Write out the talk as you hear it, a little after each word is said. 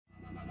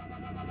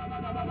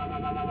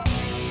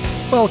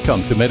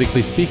Welcome to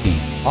Medically Speaking,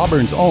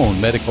 Auburn's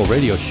own medical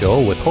radio show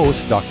with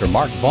host Dr.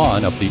 Mark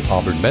Vaughn of the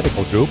Auburn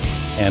Medical Group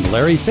and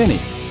Larry Finney.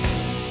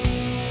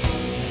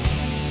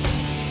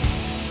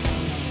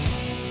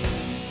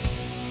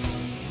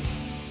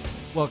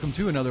 Welcome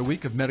to another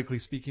week of Medically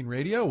Speaking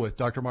Radio with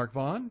Dr. Mark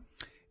Vaughn.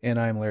 And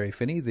I'm Larry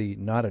Finney, the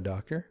not a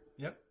doctor.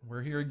 Yep,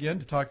 we're here again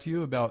to talk to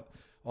you about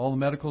all the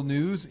medical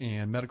news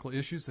and medical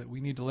issues that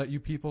we need to let you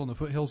people in the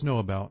foothills know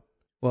about.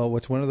 Well,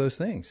 what's one of those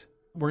things?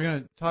 We're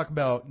going to talk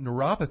about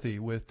neuropathy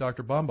with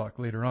Dr. Bombach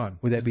later on.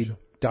 Would that be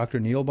Dr.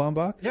 Neil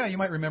Bombach? Yeah, you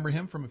might remember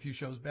him from a few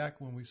shows back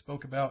when we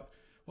spoke about,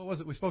 what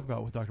was it we spoke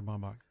about with Dr.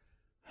 Bombach?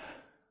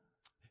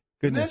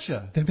 Goodness.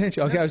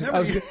 Dementia. Okay, I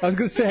was going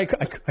to say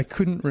I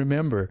couldn't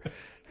remember.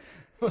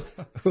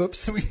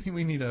 Oops.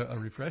 We need a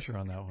refresher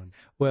on that one.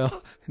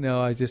 Well,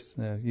 no,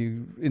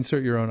 you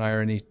insert your own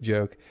irony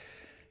joke.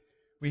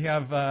 We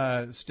have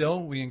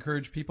we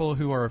encourage people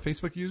who are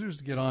Facebook users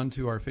to get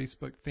onto our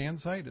Facebook fan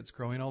site. It's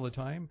growing all the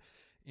time,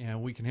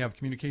 and we can have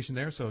communication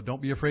there. So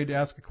don't be afraid to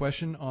ask a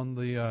question on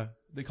the,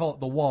 they call it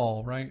the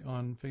wall, right,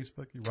 on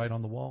Facebook. You write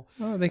on the wall.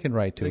 Oh, they can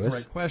write to us. They can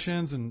write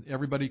questions, and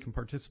everybody can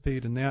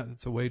participate in that.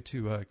 It's a way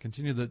to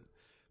continue the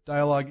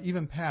dialogue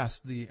even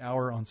past the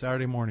hour on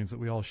Saturday mornings that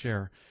we all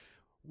share.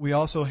 We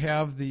also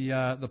have the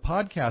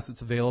podcast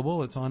that's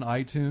available. It's on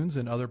iTunes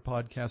and other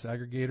podcast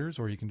aggregators,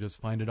 or you can just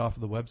find it off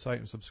of the website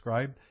and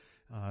subscribe.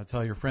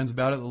 Tell your friends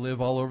about it that live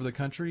all over the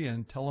country,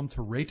 and tell them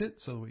to rate it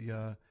so we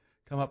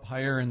come up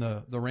higher in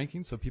the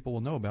rankings so people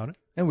will know about it.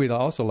 And we'd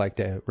also like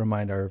to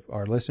remind our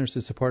listeners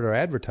to support our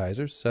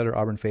advertisers, Sutter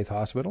Auburn Faith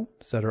Hospital,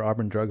 Sutter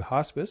Auburn Drug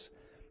Hospice,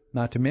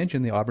 not to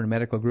mention the Auburn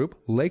Medical Group,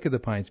 Lake of the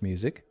Pines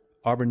Music,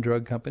 Auburn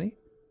Drug Company,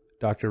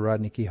 Dr.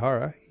 Rodney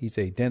Kihara, he's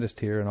a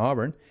dentist here in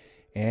Auburn,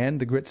 and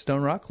the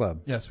Gritstone Rock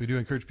Club. Yes, we do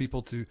encourage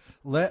people to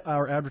let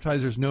our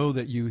advertisers know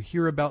that you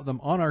hear about them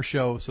on our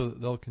show so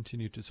that they'll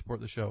continue to support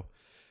the show.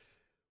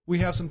 We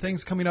have some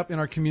things coming up in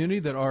our community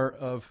that are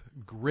of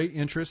great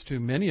interest to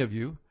many of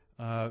you.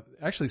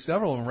 Actually,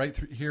 several of them right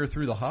here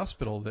through the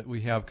hospital that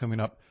we have coming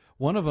up.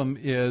 One of them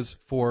is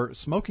for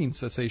smoking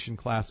cessation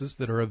classes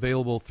that are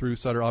available through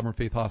Sutter Auburn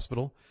Faith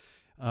Hospital.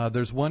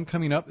 There's one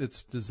coming up.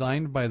 It's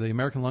designed by the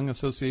American Lung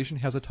Association,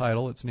 has a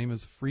title. Its name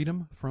is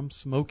Freedom from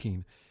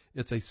Smoking.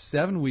 It's a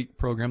 7-week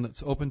program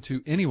that's open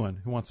to anyone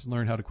who wants to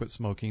learn how to quit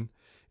smoking.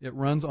 It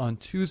runs on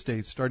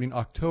Tuesdays starting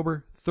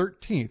October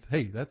 13th.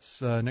 Hey,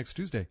 that's next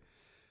Tuesday,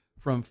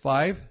 from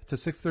 5 to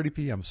 6:30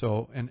 p.m.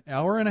 So an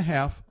hour and a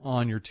half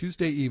on your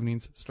Tuesday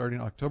evenings starting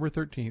October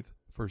 13th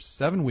for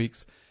 7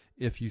 weeks.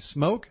 If you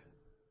smoke,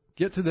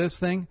 get to this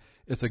thing.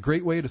 It's a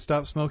great way to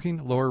stop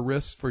smoking, lower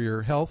risks for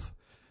your health,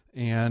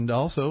 and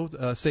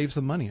also save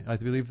some money. I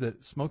believe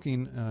that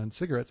smoking and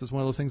cigarettes is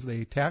one of those things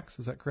they tax.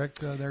 Is that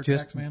correct, there,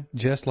 tax man?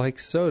 Just like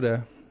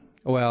soda.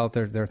 Well,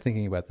 they're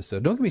thinking about the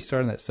soda. Don't get me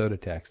started on that soda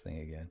tax thing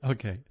again.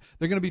 Okay.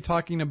 They're going to be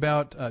talking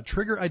about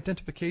trigger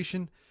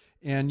identification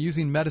and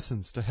using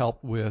medicines to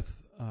help with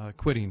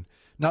quitting.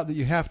 Not that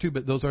you have to,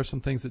 but those are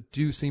some things that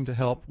do seem to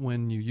help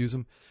when you use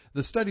them.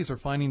 The studies are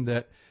finding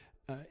that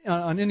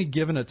on any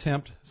given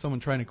attempt, someone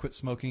trying to quit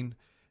smoking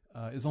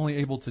is only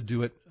able to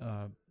do it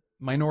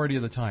minority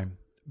of the time.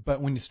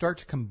 But when you start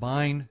to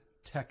combine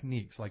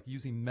techniques like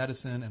using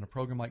medicine and a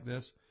program like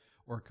this,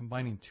 or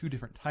combining two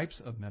different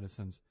types of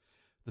medicines,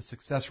 the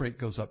success rate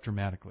goes up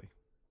dramatically.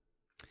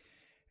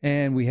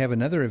 And we have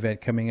another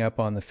event coming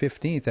up on the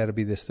 15th. That'll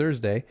be this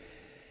Thursday.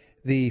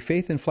 The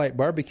Faith in Flight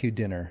Barbecue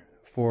Dinner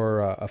for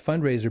a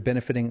fundraiser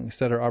benefiting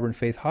Sutter Auburn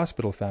Faith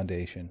Hospital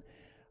Foundation.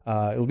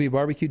 It'll be a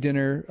barbecue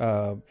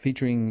dinner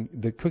featuring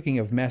the cooking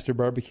of Master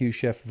Barbecue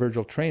Chef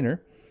Virgil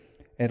Traynor.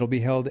 It'll be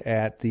held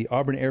at the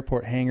Auburn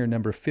Airport Hangar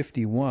number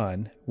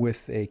 51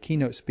 with a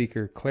keynote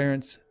speaker,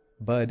 Clarence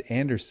Bud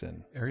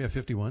Anderson. Area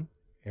 51?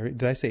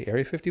 Did I say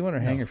Area 51 or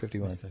No, Hangar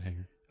 51? I said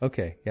Hangar.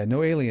 Okay, yeah,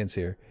 no aliens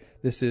here.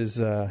 This is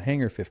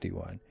Hangar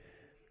 51.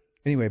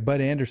 Anyway, Bud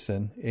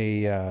Anderson,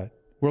 a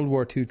World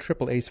War II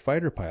triple ace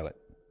fighter pilot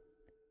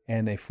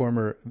and a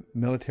former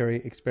military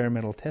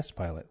experimental test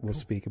pilot, will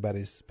speak about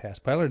his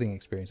past piloting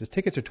experiences.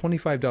 Tickets are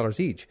 $25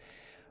 each.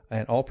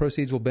 And all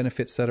proceeds will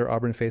benefit Sutter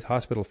Auburn Faith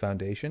Hospital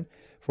Foundation.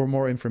 For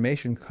more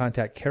information,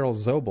 contact Carol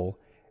Zobel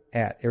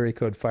at area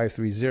code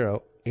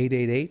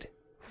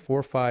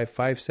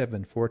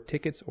 530-888-4557 for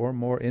tickets or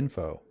more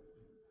info.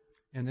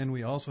 And then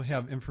we also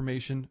have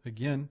information,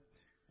 again,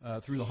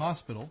 through the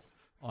hospital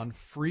on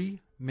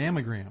free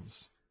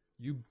mammograms.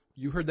 You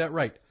heard that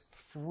right,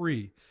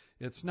 free.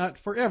 It's not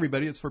for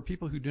everybody. It's for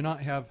people who do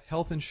not have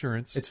health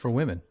insurance. It's for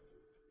women.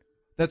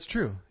 That's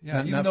true.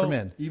 Yeah, not for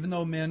men. Even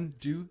though men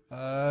do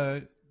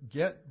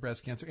get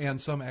breast cancer,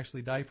 and some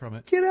actually die from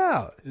it. Get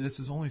out. This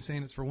is only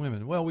saying it's for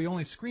women. Well, we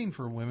only screen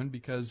for women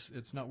because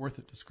it's not worth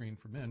it to screen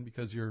for men,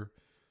 because you're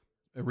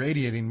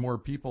irradiating more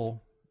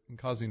people and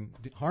causing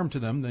harm to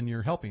them than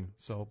you're helping.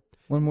 So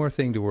one more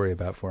thing to worry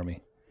about for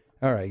me.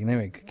 All right,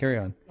 anyway, carry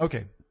on.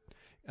 Okay.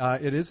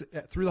 It is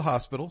through the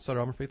hospital,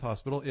 Sutter Auburn Faith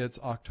Hospital. It's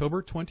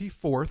October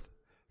 24th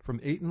from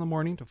 8 in the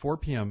morning to 4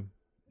 p.m.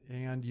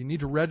 And you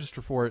need to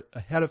register for it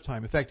ahead of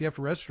time. In fact, you have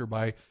to register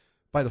by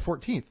the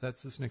 14th.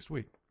 That's this next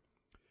week.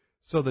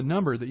 So the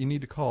number that you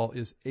need to call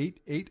is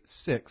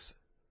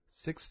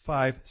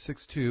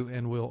 886-6562,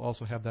 and we'll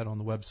also have that on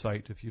the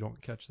website. If you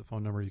don't catch the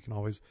phone number, you can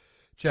always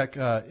check.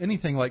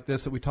 Anything like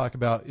this that we talk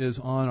about is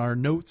on our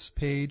notes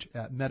page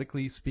at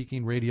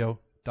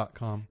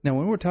medicallyspeakingradio.com. Now,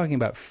 when we're talking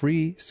about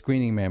free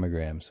screening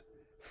mammograms,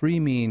 free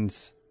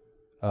means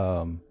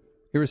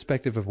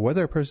irrespective of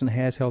whether a person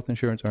has health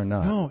insurance or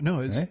not.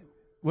 No, it's right?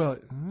 Well,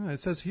 it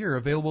says here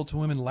available to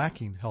women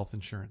lacking health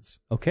insurance.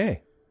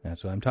 Okay,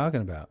 that's what I'm talking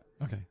about.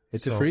 Okay,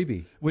 It's a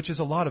freebie. Which is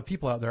a lot of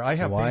people out there. I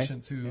have Why?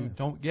 patients who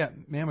don't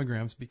get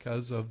mammograms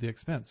because of the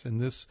expense,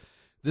 and this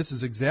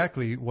is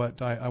exactly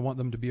what I want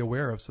them to be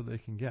aware of so they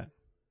can get.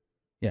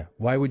 Yeah,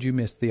 why would you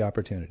miss the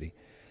opportunity?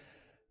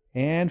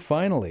 And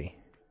finally,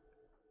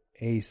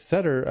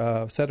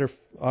 Sutter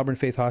Auburn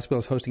Faith Hospital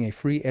is hosting a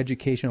free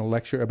educational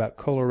lecture about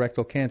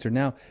colorectal cancer.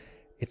 Now,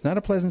 it's not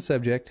a pleasant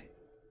subject,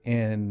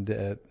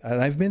 and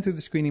I've been through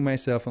the screening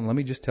myself, and let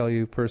me just tell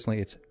you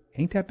personally, it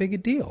ain't that big a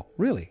deal,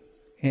 really.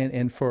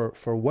 And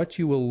for what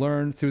you will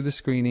learn through the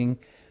screening,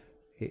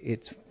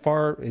 it's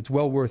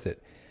well worth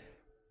it.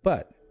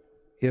 But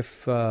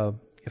if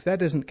that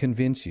doesn't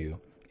convince you,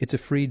 it's a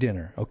free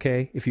dinner,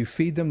 okay? If you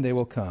feed them, they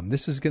will come.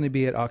 This is going to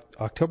be at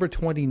October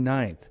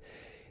 29th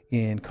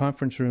in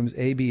conference rooms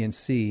A, B, and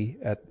C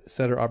at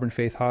Sutter Auburn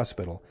Faith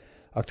Hospital.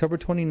 October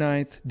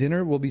 29th,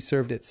 dinner will be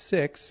served at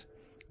 6,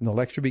 and the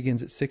lecture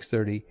begins at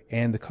 6:30,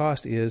 and the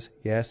cost is,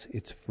 yes,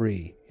 it's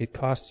free. It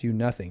costs you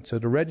nothing. So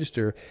to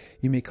register,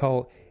 you may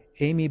call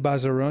Amy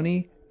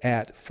Bazzaroni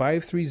at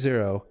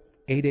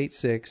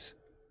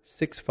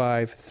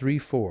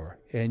 530-886-6534,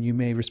 and you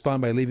may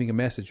respond by leaving a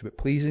message, but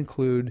please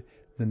include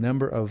the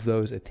number of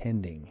those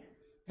attending.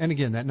 And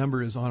again, that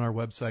number is on our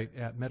website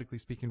at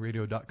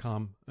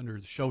medicallyspeakingradio.com under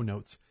the show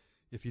notes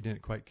if you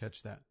didn't quite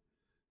catch that.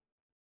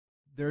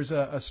 There's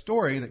a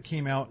story that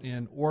came out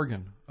in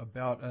Oregon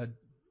about a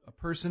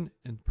person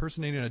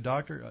impersonating a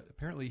doctor.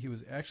 Apparently he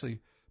was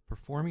actually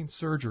performing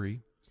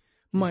surgery.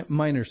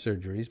 Minor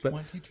surgeries, but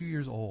 22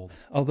 years old.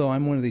 Although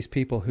I'm one of these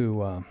people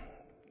who,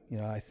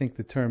 I think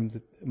the term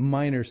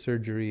minor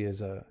surgery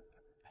is an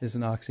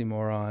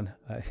oxymoron.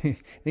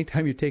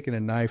 Anytime you're taking a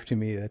knife, to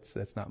me,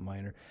 that's not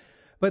minor.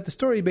 But the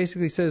story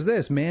basically says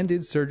this: man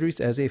did surgeries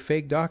as a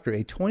fake doctor.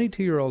 A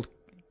 22-year-old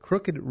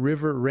Crooked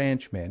River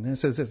Ranch man, and it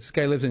says that this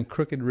guy lives in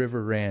Crooked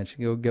River Ranch.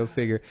 Go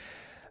figure.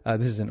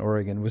 This is in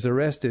Oregon. Was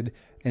arrested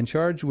and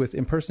charged with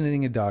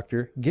impersonating a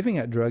doctor, giving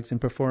out drugs, and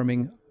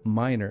performing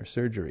minor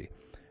surgery.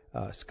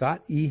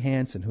 Scott E.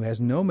 Hansen, who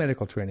has no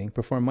medical training,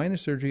 performed minor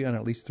surgery on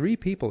at least 3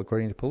 people,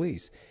 according to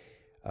police.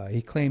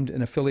 He claimed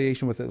an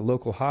affiliation with a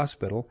local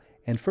hospital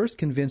and first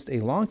convinced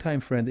a longtime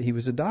friend that he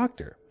was a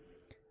doctor.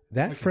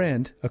 That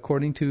friend,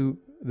 according to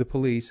the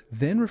police,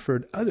 then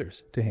referred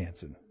others to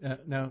Hansen.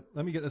 Now,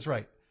 let me get this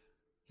right.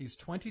 He's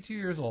 22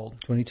 years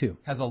old. 22.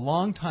 Has a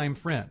longtime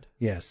friend.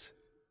 Yes.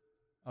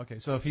 Okay,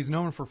 so if he's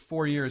known him for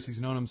 4 years, he's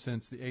known him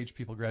since the age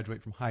people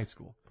graduate from high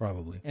school.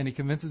 Probably. And he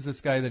convinces this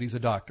guy that he's a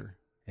doctor.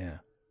 Yeah.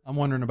 I'm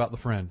wondering about the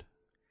friend.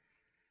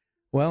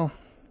 Well,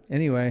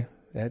 anyway,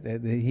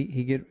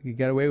 he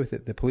got away with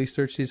it. The police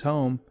searched his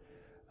home,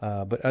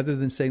 but other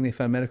than saying they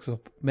found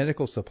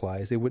medical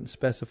supplies, they wouldn't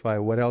specify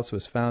what else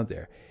was found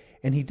there.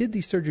 And he did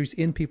these surgeries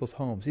in people's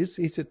homes. This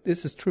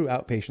is true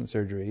outpatient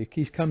surgery.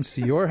 He comes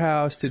to your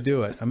house to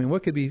do it. I mean,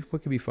 what could be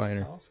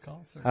finer? House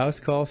call surgery.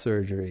 House call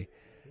surgery.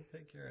 We'll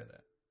take care of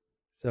that.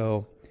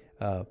 So,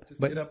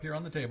 get up here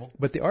on the table.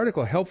 But the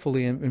article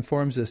helpfully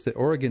informs us that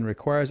Oregon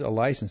requires a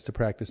license to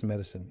practice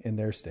medicine in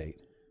their state.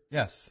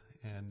 Yes,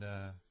 and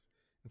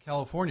in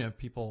California,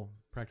 people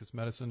practice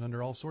medicine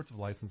under all sorts of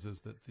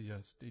licenses that the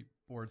state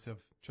boards have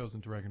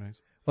chosen to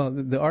recognize. Well,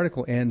 the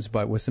article ends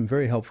with some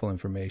very helpful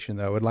information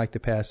that I would like to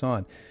pass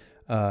on.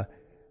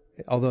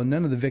 Although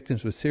none of the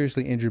victims was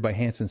seriously injured by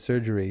Hansen's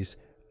surgeries,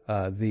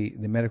 the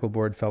medical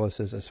board fellow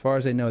says, as far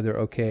as I know,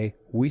 they're okay.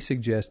 We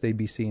suggest they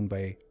be seen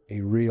by a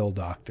real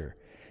doctor.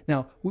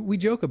 Now, we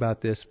joke about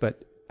this,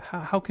 but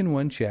how can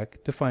one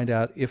check to find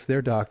out if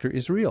their doctor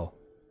is real?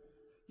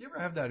 You ever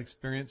have that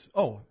experience?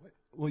 Oh,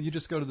 well, you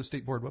just go to the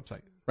state board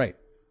website. Right.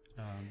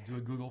 Do a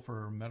Google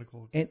for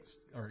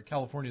or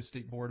California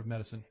State Board of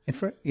Medicine. And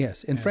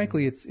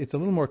frankly, it's a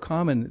little more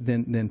common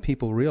than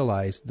people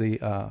realize.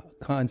 The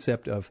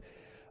concept of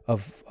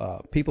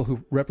people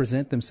who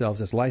represent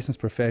themselves as licensed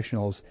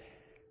professionals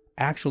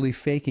actually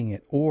faking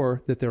it,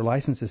 or that their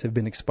licenses have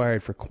been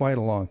expired for quite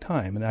a long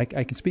time. And I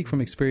can speak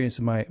from experience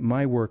in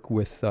my work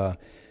with the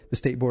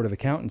State Board of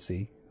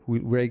Accountancy, who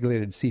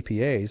regulated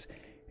CPAs,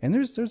 and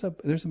there's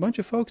a bunch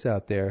of folks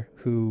out there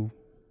who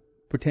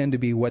pretend to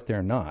be what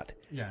they're not.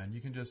 Yeah, and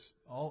you can just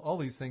all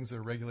these things that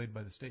are regulated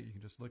by the state. You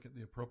can just look at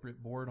the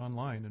appropriate board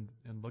online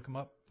and look them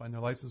up, find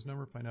their license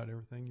number, find out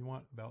everything you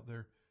want about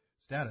their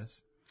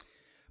status.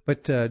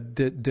 But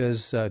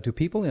do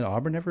people in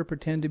Auburn ever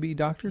pretend to be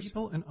doctors?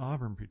 People in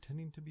Auburn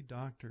pretending to be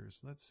doctors.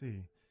 Let's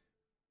see.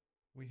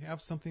 We have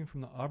something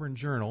from the Auburn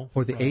Journal.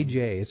 Or the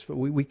AJ. It's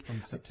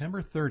from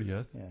September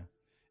 30th. Yeah.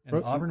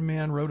 An Auburn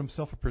man wrote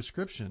himself a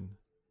prescription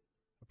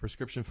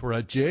for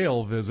a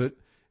jail visit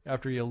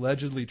after he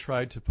allegedly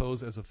tried to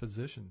pose as a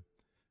physician.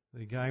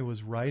 The guy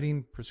was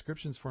writing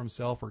prescriptions for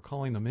himself, or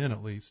calling them in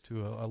at least,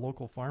 to a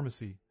local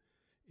pharmacy,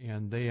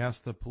 and they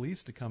asked the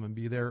police to come and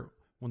be there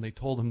when they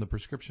told him the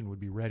prescription would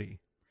be ready.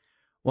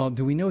 Well,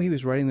 do we know he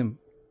was writing them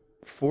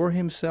for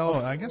himself?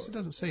 Oh, I guess it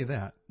doesn't say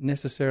that.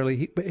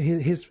 Necessarily. But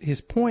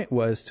his point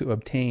was to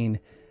obtain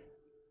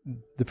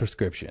the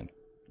prescription.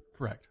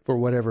 Correct. For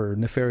whatever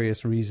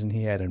nefarious reason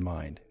he had in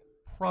mind.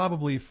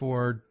 Probably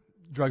for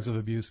drugs of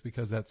abuse,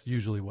 because that's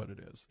usually what it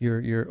is.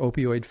 Your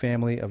opioid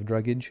family of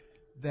druggage?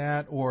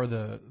 That or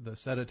the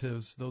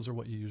sedatives, those are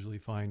what you usually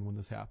find when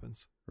this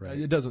happens. Right.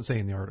 It doesn't say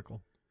in the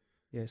article.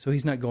 Yeah, so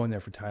he's not going there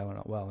for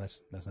Tylenol. Well,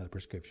 that's not a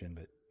prescription,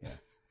 but yeah.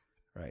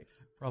 Right.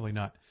 Probably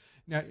not.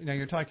 Now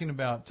you're talking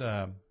about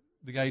the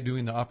guy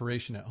doing the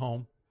operation at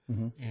home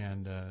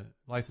and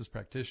licensed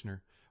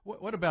practitioner.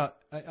 What about,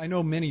 I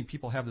know many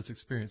people have this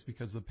experience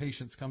because the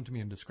patients come to me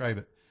and describe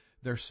it,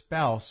 their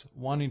spouse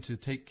wanting to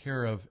take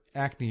care of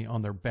acne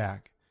on their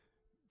back.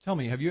 Tell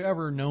me, have you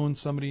ever known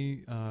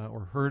somebody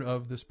or heard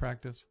of this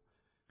practice?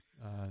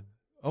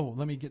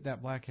 Let me get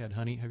that blackhead,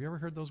 honey. Have you ever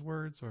heard those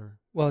words? Or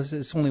well,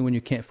 it's only when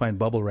you can't find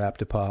bubble wrap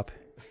to pop.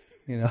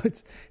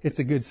 It's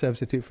a good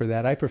substitute for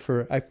that. I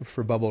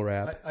prefer bubble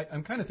wrap.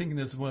 I'm kind of thinking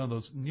this is one of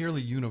those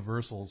nearly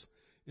universals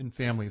in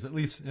families, at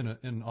least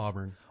in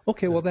Auburn.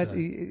 Okay, well,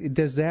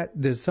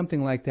 does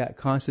something like that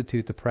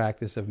constitute the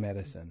practice of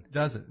medicine?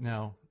 Does it?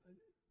 Now,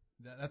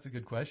 that's a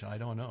good question. I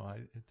don't know.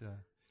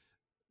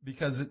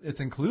 Because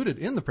it's included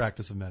in the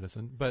practice of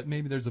medicine, but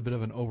maybe there's a bit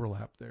of an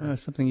overlap there.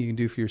 Something you can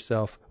do for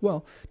yourself.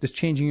 Well, does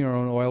changing your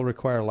own oil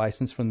require a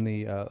license from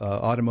the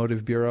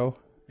Automotive Bureau?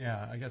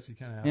 Yeah, I guess you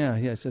kind of. Yeah,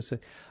 yes.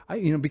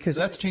 Because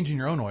that's changing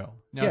your own oil.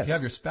 Now, yes. If you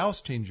have your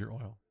spouse change your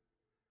oil.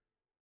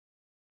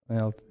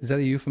 Well, is that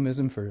a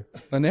euphemism for?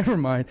 Never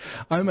mind.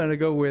 I'm going to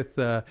go with.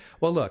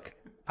 Look,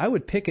 I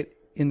would picket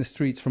in the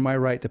streets for my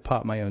right to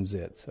pop my own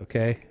zits.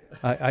 Okay,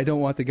 I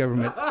don't want the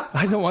government.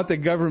 I don't want the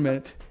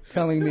government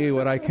telling me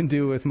what I can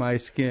do with my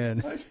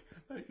skin.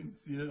 I can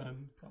see it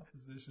on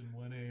Proposition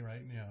 1A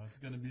right now. It's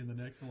going to be in the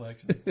next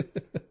election.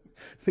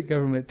 The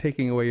government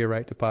taking away your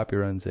right to pop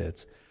your own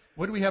zits.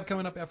 What do we have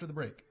coming up after the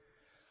break?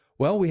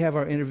 Well, we have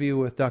our interview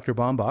with Dr.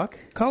 Bombach.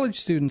 College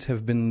students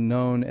have been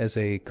known as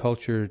a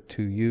culture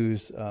to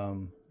use,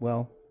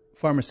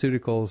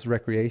 pharmaceuticals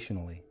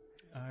recreationally.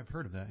 I've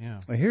heard of that, yeah.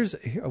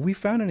 Well, we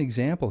found an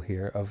example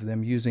here of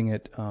them using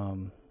it,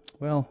 kind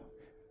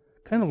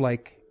of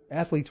like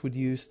athletes would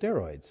use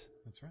steroids.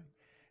 That's right.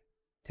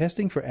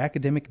 Testing for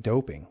academic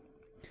doping.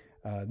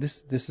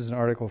 This is an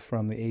article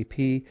from the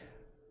AP.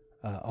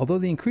 Although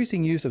the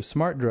increasing use of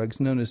smart drugs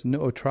known as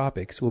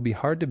nootropics will be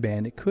hard to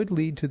ban, it could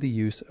lead to the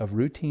use of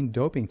routine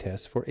doping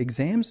tests for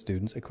exam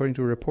students, according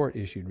to a report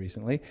issued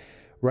recently.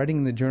 Writing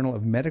in the Journal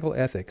of Medical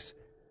Ethics,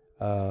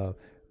 Dr.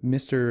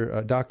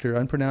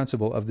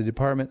 Unpronounceable of the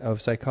Department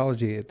of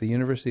Psychology at the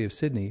University of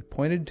Sydney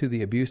pointed to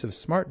the abuse of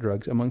smart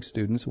drugs among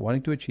students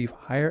wanting to achieve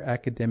higher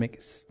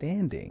academic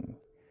standing.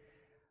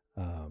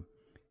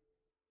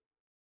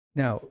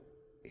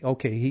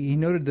 He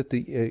noted that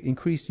the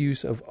increased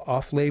use of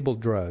off-label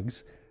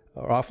drugs,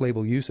 or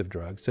off-label use of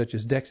drugs, such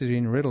as Dexedrine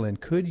and Ritalin,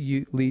 could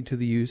lead to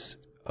the use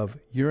of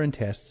urine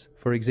tests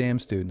for exam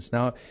students.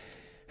 Now,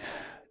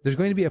 there's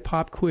going to be a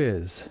pop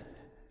quiz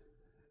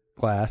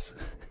class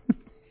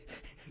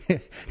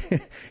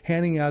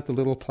handing out the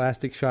little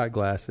plastic shot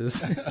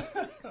glasses.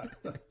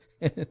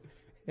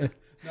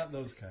 Not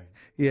those kind.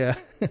 Yeah.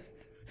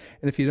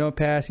 And if you don't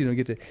pass, you don't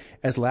get to.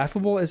 As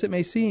laughable as it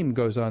may seem,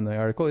 goes on the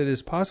article, it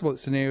is possible that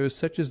scenarios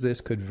such as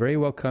this could very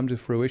well come to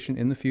fruition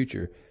in the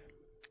future.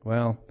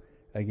 Well,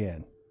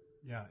 again.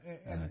 Yeah,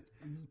 and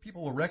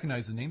people will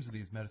recognize the names of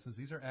these medicines.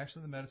 These are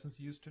actually the medicines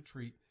used to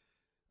treat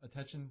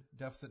attention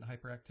deficit and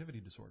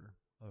hyperactivity disorder,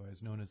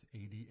 otherwise known as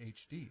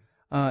ADHD.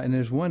 And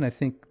there's one, I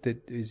think,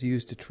 that is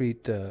used to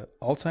treat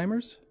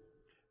Alzheimer's.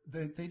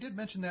 They did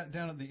mention that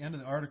down at the end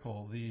of the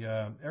article, the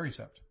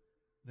Aricept.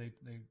 They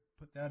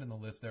put that in the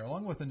list there,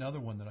 along with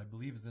another one that I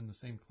believe is in the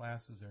same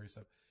class as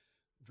Aricept.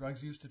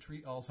 Drugs used to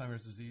treat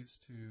Alzheimer's disease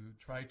to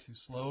try to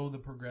slow the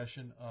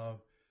progression of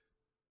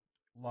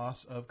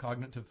loss of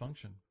cognitive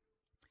function.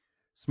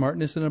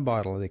 Smartness in a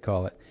bottle, they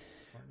call it.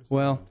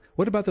 Well,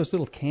 what about those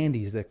little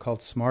candies that are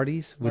called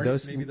Smarties? Maybe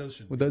those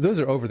should be. Those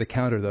are over the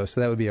counter, though,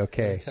 so that would be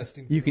okay.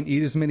 Testing. You can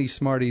eat as many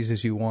Smarties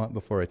as you want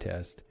before a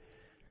test.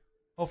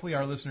 Hopefully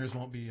our listeners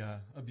won't be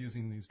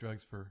abusing these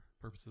drugs for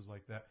purposes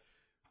like that.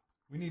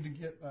 We need to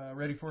get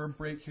ready for a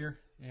break here,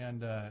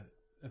 and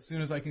as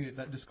soon as I can get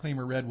that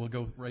disclaimer read, we'll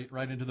go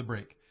right into the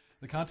break.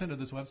 The content of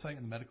this website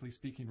and the Medically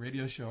Speaking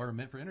radio show are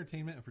meant for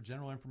entertainment and for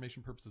general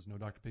information purposes. No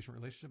doctor-patient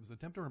relationship is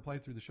attempted or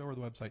implied through the show or the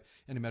website.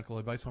 Any medical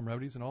advice, home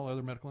remedies, and all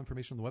other medical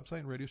information on the website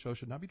and radio show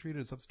should not be treated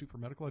as a substitute for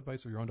medical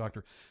advice of your own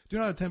doctor. Do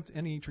not attempt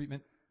any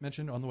treatment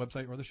mentioned on the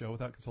website or the show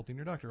without consulting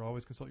your doctor.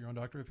 Always consult your own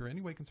doctor if you're in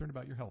any way concerned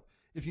about your health.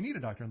 If you need a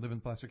doctor and live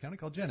in Placer County,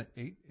 call Jen at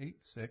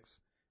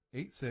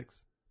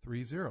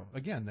 886-8630.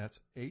 Again,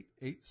 that's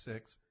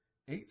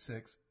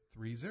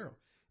 886-8630.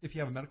 If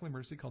you have a medical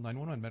emergency, call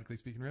 911. Medically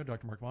Speaking Radio,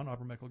 Dr. Mark Vaughn,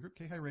 Auburn Medical Group,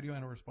 KHI Radio,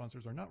 and our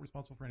sponsors are not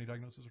responsible for any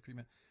diagnosis or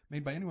treatment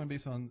made by anyone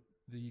based on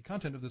the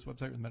content of this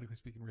website or the Medically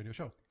Speaking radio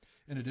show.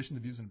 In addition,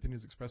 the views and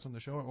opinions expressed on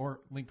the show or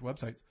linked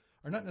websites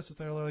are not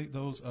necessarily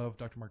those of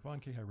Dr. Mark Vaughn,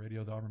 KHI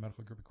Radio, the Auburn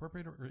Medical Group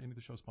Incorporated, or any of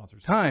the show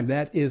sponsors. Time.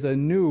 That is a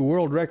new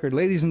world record.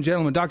 Ladies and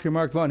gentlemen, Dr.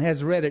 Mark Vaughn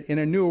has read it in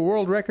a new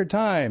world record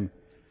time.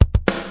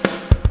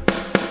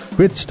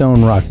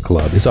 Gritstone Rock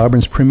Club is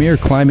Auburn's premier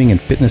climbing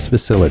and fitness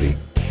facility.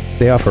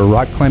 They offer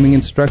rock climbing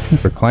instruction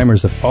for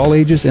climbers of all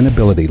ages and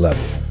ability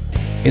levels.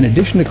 In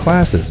addition to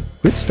classes,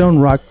 Gritstone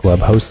Rock Club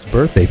hosts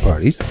birthday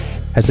parties,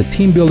 has a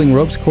team-building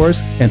ropes course,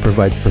 and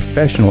provides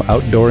professional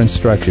outdoor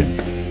instruction.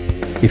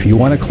 If you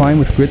want to climb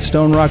with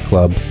Gritstone Rock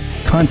Club,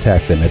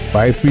 contact them at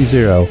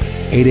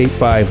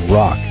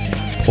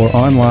 530-885-ROCK or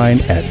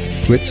online at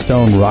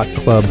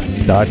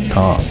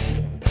gritstonerockclub.com.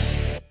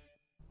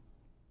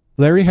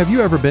 Larry, have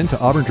you ever been to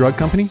Auburn Drug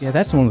Company? Yeah,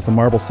 that's the one with the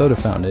marble soda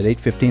fountain at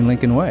 815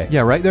 Lincoln Way. Yeah,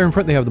 right there in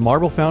front they have the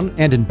marble fountain,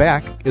 and in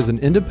back is an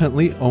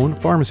independently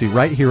owned pharmacy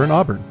right here in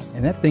Auburn.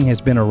 And that thing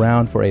has been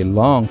around for a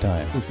long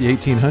time. Since the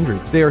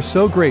 1800s. They are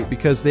so great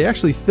because they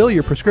actually fill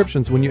your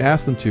prescriptions when you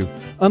ask them to,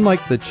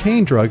 unlike the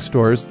chain drug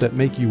stores that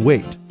make you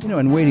wait. You know,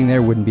 and waiting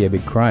there wouldn't be a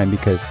big crime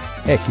because,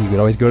 heck, you could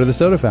always go to the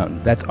soda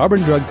fountain. That's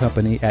Auburn Drug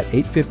Company at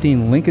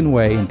 815 Lincoln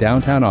Way in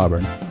downtown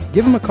Auburn.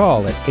 Give them a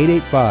call at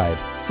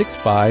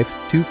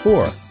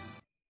 885-6524.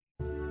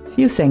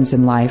 Few things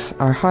in life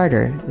are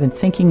harder than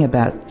thinking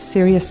about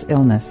serious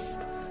illness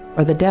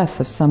or the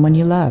death of someone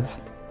you love.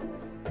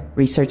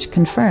 Research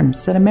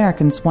confirms that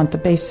Americans want the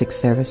basic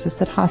services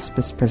that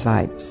hospice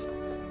provides: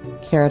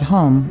 care at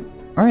home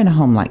or in a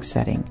home-like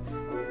setting,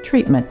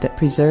 treatment that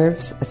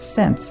preserves a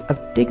sense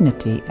of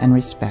dignity and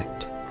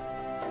respect,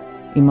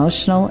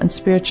 emotional and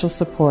spiritual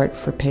support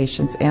for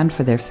patients and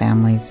for their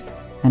families,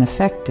 and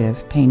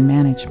effective pain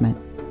management.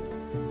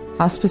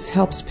 Hospice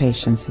helps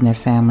patients and their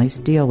families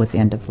deal with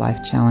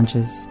end-of-life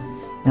challenges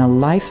in a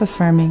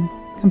life-affirming,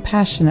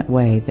 compassionate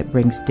way that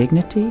brings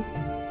dignity,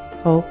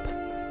 hope,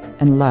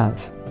 and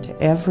love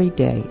to every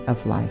day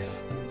of life.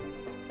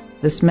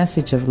 This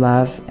message of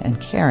love and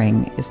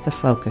caring is the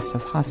focus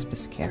of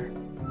hospice care.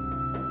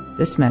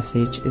 This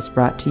message is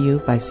brought to you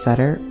by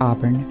Sutter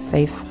Auburn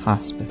Faith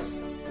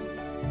Hospice.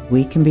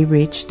 We can be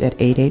reached at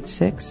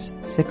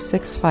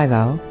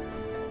 886-6650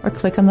 or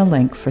click on the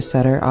link for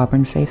Sutter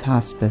Auburn Faith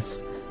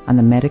Hospice on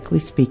the Medically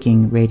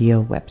Speaking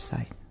radio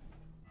website.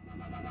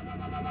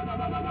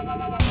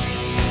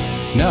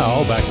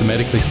 Now, back to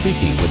Medically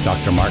Speaking with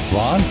Dr. Mark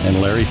Vaughn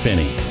and Larry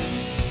Finney.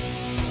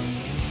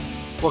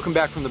 Welcome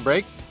back from the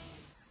break.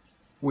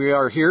 We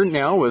are here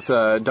now with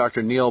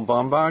Dr. Neil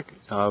Baumbach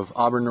of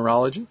Auburn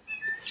Neurology,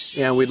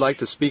 and we'd like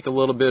to speak a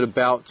little bit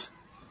about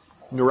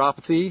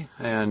neuropathy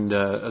and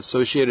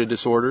associated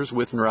disorders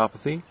with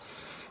neuropathy.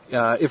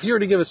 If you were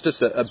to give us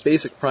just a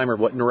basic primer of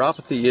what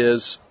neuropathy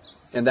is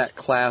and that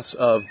class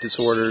of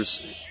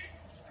disorders,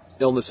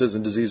 illnesses,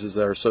 and diseases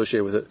that are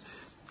associated with it,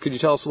 could you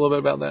tell us a little bit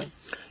about that?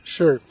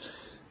 Sure.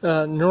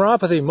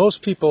 Neuropathy,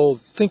 most people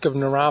think of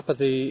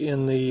neuropathy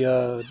in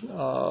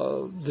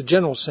the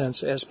general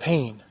sense as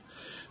pain.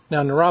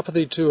 Now,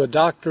 neuropathy to a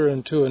doctor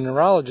and to a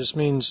neurologist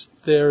means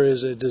there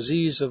is a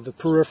disease of the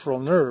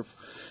peripheral nerve.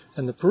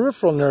 And the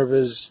peripheral nerve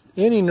is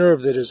any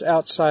nerve that is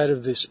outside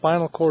of the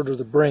spinal cord or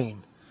the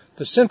brain.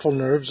 The central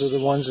nerves are the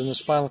ones in the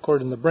spinal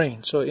cord and the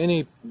brain. So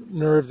any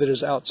nerve that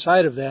is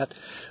outside of that,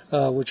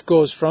 which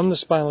goes from the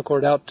spinal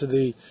cord out to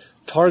the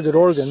target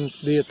organ,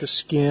 be it the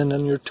skin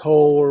on your toe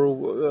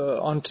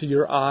or onto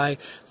your eye,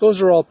 those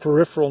are all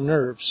peripheral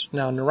nerves.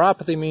 Now,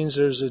 neuropathy means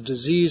there's a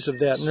disease of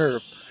that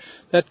nerve.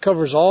 That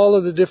covers all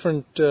of the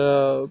different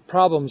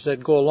problems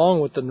that go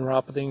along with the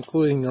neuropathy,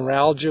 including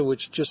neuralgia,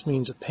 which just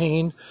means a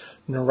pain,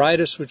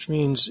 neuritis, which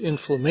means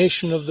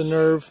inflammation of the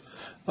nerve.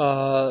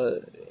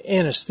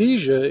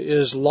 Anesthesia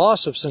is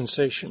loss of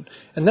sensation,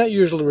 and that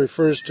usually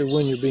refers to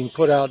when you're being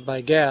put out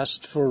by gas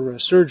for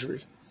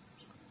surgery.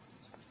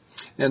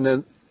 And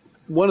then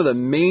one of the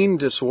main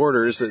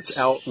disorders that's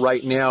out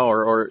right now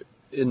or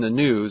in the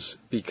news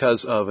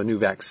because of a new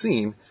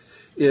vaccine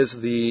is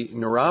the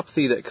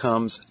neuropathy that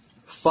comes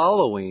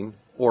following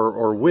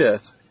or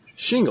with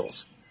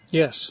shingles.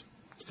 Yes,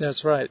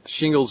 that's right.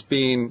 Shingles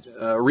being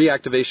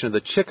reactivation of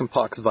the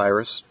chickenpox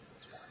virus.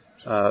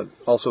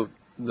 Also,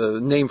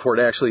 the name for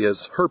it actually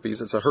is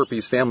herpes. It's a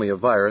herpes family of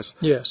virus.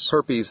 Yes.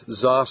 Herpes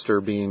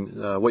zoster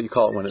being what you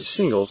call it when it's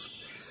shingles.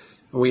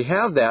 We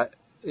have that,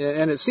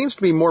 and it seems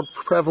to be more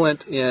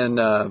prevalent in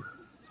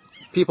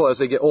people as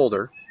they get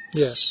older.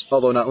 Yes.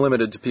 Although not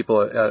limited to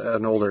people at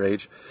an older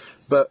age.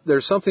 But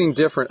there's something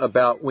different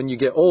about when you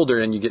get older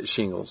and you get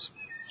shingles.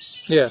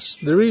 Yes.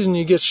 The reason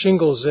you get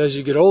shingles as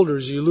you get older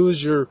is you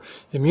lose your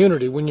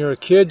immunity. When you're a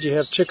kid, you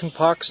have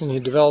chickenpox and you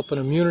develop an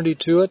immunity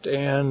to it,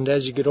 and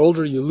as you get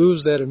older, you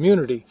lose that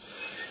immunity.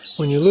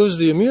 When you lose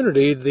the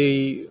immunity,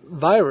 the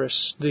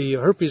virus, the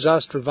herpes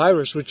zoster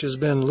virus, which has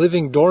been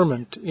living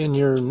dormant in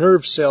your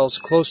nerve cells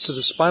close to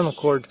the spinal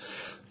cord,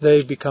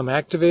 they become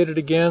activated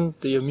again.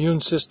 The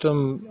immune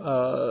system,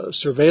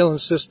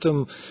 surveillance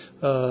system,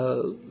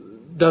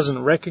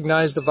 doesn't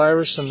recognize the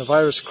virus, and the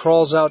virus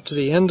crawls out to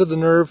the end of the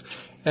nerve,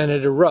 and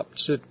it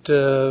erupts. It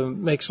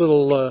makes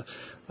little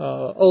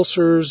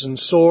ulcers and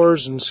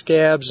sores and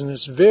scabs, and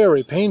it's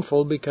very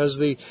painful because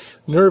the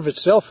nerve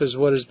itself is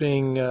what is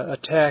being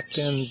attacked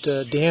and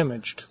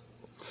damaged.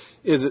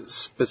 Is it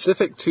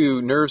specific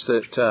to nerves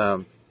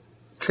that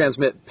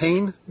transmit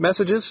pain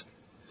messages?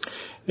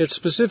 It's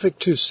specific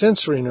to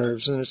sensory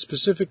nerves, and it's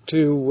specific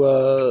to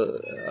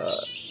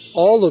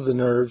all of the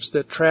nerves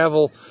that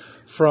travel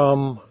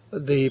from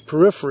the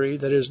periphery,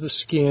 that is the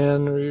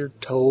skin or your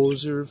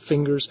toes or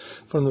fingers,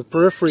 from the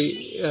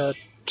periphery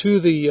to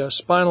the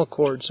spinal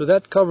cord. So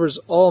that covers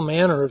all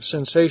manner of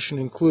sensation,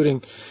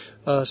 including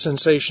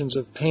sensations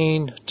of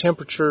pain,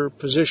 temperature,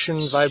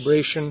 position,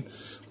 vibration,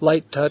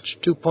 light touch,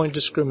 2-point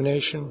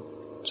discrimination.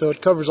 So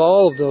it covers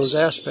all of those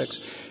aspects.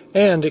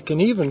 And it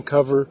can even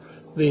cover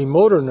the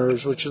motor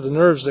nerves, which are the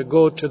nerves that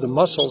go to the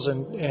muscles,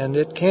 and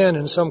it can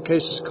in some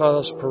cases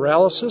cause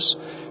paralysis,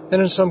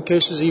 and in some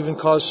cases even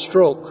cause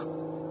stroke.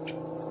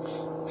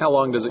 How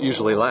long does it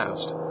usually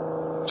last?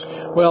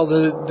 Well,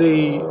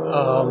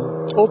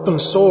 the open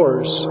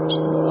sores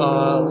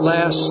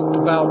last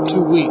about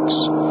 2 weeks,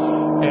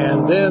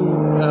 and then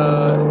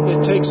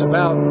it takes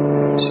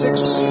about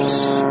 6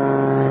 weeks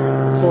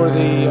for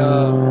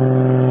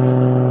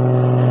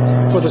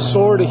the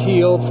sore to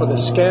heal, for the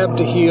scab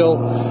to heal,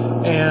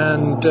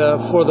 and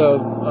for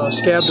the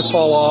scab to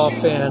fall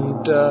off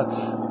and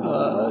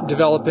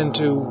develop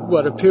into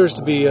what appears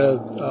to be a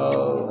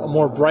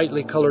more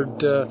brightly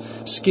colored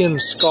skin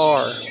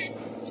scar.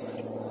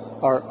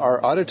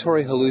 Are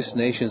auditory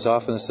hallucinations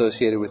often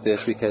associated with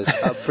this? Because,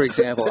 for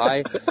example,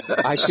 I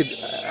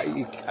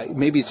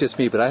maybe it's just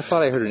me, but I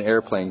thought I heard an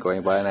airplane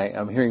going by, and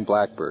I'm hearing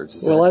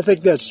blackbirds. I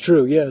think that's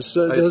true. Yes,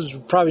 those are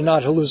probably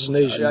not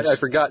hallucinations. I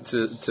forgot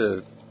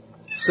to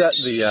set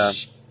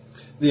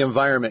the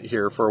environment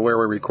here for where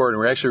we're recording.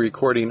 We're actually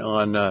recording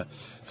on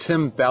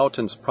Tim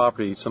Boughton's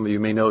property. Some of you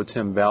may know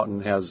Tim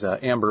Boughton has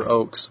Amber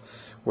Oaks,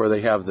 where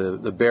they have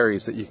the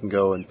berries that you can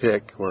go and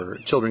pick, or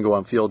children go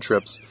on field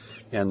trips,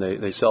 and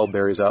they sell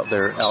berries out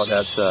there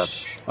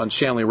on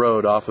Shanley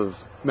Road off of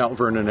Mount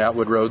Vernon and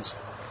Atwood Roads.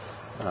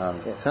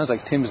 It sounds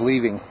like Tim's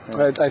leaving.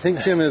 I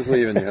think Tim is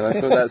leaving you.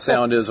 That's what that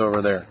sound is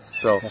over there.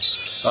 So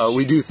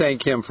we do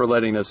thank him for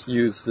letting us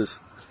use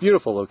this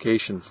beautiful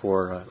location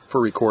for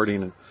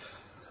recording, and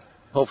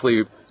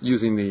hopefully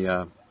using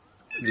the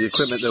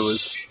equipment that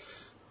was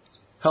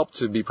helped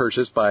to be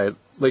purchased by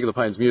Lake of the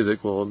Pines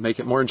Music will make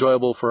it more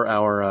enjoyable for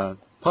our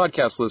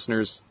podcast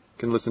listeners.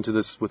 Can listen to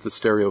this with the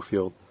stereo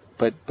field.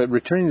 But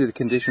returning to the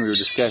condition we were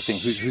discussing,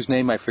 whose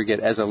name I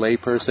forget, as a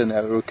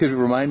layperson, could you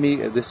remind me?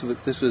 This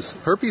was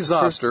herpes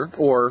zoster,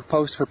 or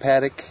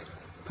post-herpetic.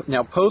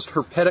 Now,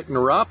 post-herpetic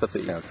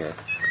neuropathy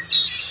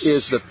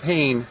is the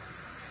pain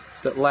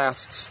that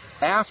lasts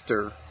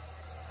after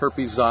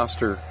herpes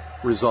zoster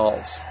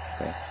resolves.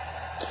 Okay.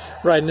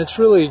 Right, and it's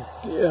really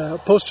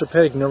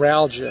post-herpetic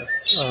neuralgia.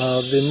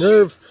 The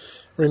nerve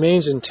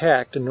remains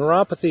intact, and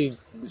neuropathy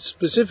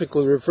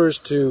specifically refers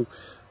to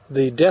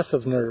the death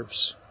of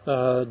nerves.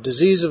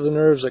 Disease of the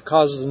nerves that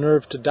causes the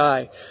nerve to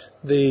die.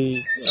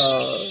 The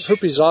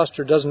herpes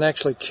zoster doesn't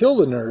actually kill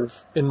the nerve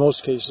in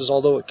most cases,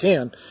 although it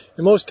can.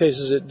 In most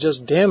cases, it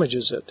just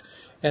damages it,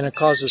 and it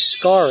causes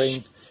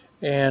scarring,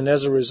 and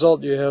as a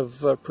result, you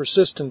have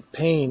persistent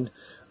pain,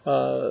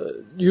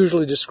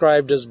 usually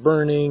described as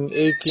burning,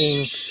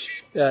 aching,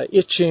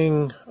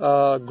 itching,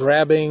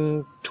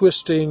 grabbing,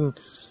 twisting,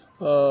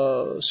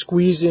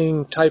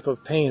 squeezing type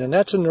of pain, and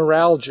that's a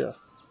neuralgia.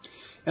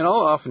 And I'll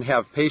often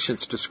have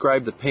patients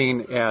describe the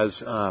pain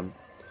as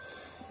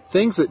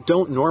things that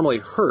don't normally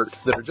hurt,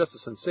 that are just a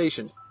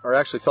sensation, are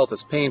actually felt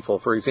as painful.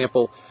 For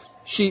example,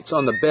 sheets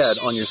on the bed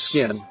on your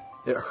skin,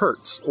 it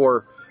hurts.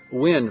 Or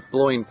wind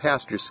blowing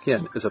past your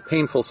skin is a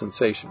painful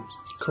sensation.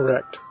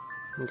 Correct.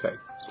 Okay.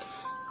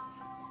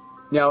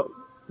 Now,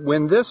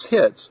 when this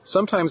hits,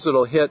 sometimes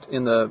it'll hit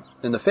in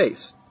the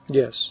face.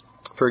 Yes.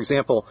 For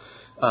example,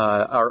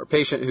 our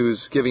patient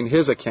who's giving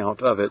his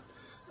account of it,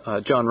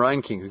 John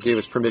Reinking, who gave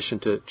us permission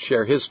to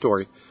share his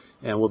story,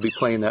 and we'll be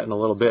playing that in a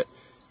little bit.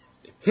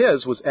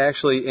 His was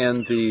actually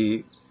in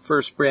the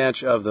first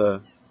branch of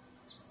the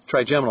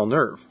trigeminal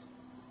nerve.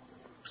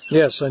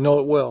 Yes, I know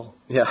it well.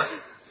 Yeah.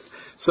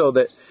 So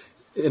that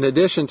in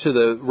addition to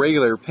the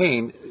regular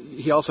pain,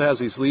 he also has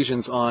these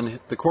lesions on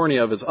the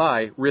cornea of his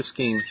eye,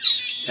 risking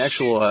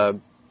actual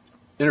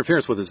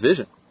interference with his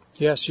vision.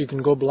 Yes, you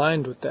can go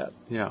blind with that.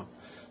 Yeah.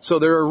 So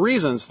there are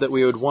reasons that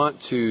we would want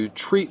to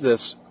treat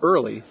this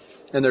early,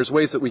 and there's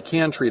ways that we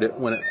can treat it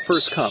when it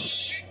first comes.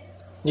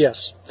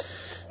 Yes.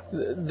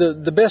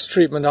 The best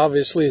treatment,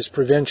 obviously, is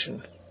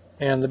prevention.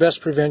 And the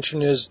best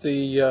prevention is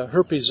the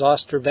herpes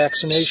zoster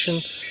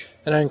vaccination.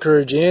 And I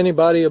encourage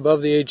anybody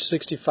above the age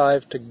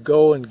 65 to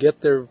go and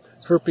get their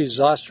herpes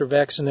zoster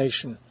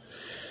vaccination.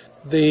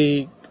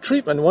 The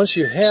treatment, once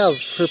you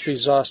have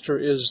herpes zoster,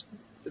 is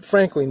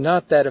frankly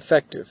not that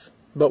effective.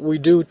 But we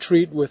do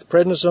treat with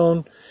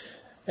prednisone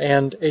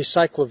and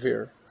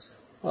acyclovir.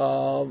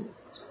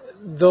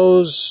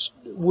 Those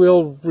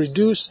will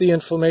reduce the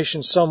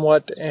inflammation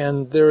somewhat,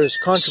 and there is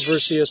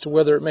controversy as to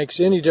whether it makes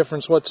any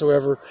difference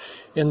whatsoever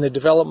in the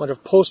development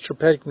of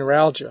post-herpetic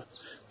neuralgia.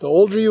 The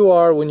older you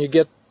are when you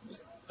get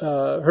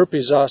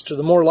herpes zoster,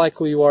 the more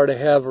likely you are to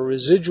have a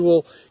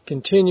residual,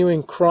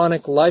 continuing,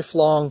 chronic,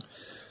 lifelong,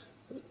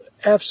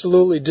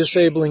 absolutely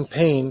disabling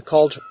pain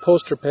called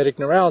postherpetic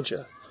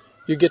neuralgia.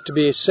 You get to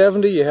be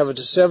 70, you have a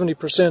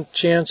 70%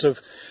 chance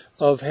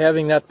of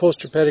having that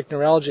postherpetic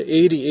neuralgia,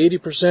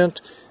 80%,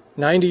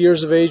 90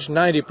 years of age,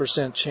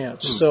 90%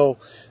 chance. So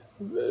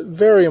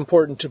very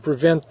important to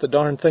prevent the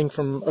darn thing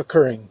from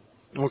occurring.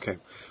 Okay.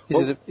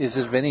 Is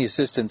it of any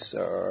assistance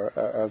or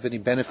of any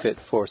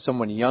benefit for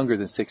someone younger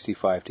than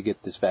 65 to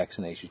get this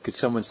vaccination? Could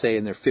someone, say,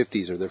 in their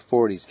 50s or their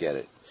 40s get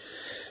it?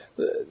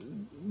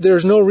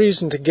 There's no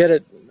reason to get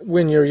it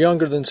when you're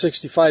younger than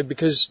 65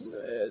 because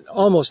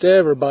almost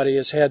everybody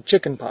has had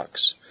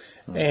chickenpox.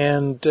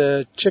 And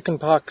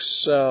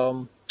chickenpox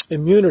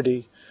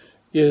immunity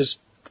is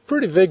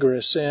pretty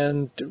vigorous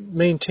and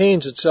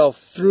maintains itself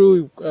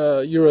through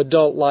your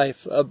adult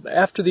life.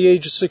 After the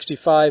age of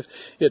 65,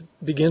 it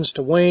begins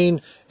to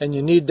wane, and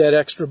you need that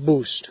extra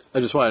boost. I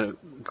just want a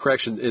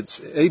correction.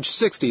 It's age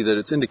 60 that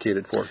it's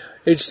indicated for.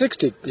 Age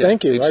 60. Yeah,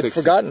 thank you. I'd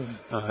forgotten.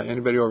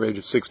 Anybody over age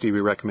of 60,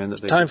 we recommend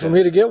that they Time for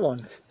me to get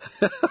one.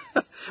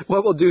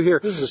 What we'll do here...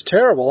 This is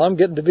terrible. I'm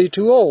getting to be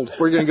too old.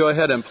 We're going to go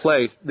ahead and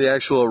play the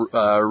actual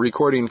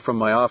recording from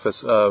my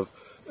office of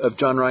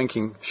John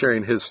Reinking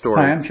sharing his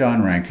story. Hi, I'm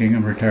John Reinking.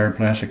 I'm a retired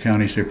Placer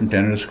County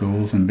Superintendent of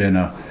Schools and been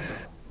a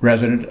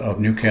resident of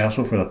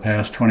Newcastle for the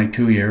past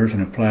 22 years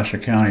and of Placer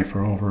County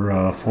for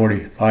over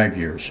 45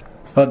 years.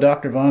 Well,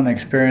 Dr. Vaughn, the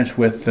experience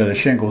with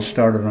shingles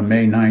started on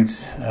May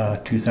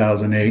 9th,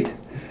 2008,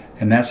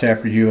 and that's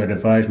after you had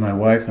advised my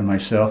wife and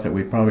myself that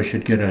we probably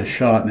should get a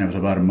shot, and it was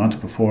about a month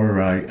before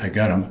I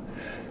got them.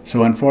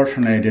 So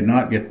unfortunately, I did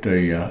not get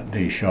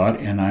the shot,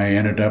 and I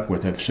ended up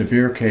with a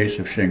severe case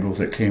of shingles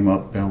that came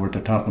up over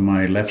the top of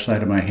my left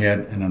side of my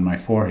head and on my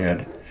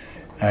forehead.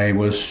 I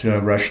was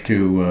rushed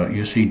to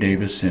UC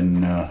Davis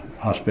in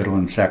hospital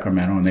in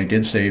Sacramento, and they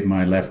did save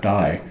my left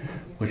eye,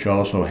 which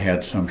also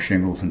had some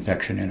shingles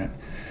infection in it.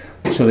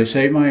 So they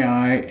saved my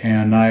eye,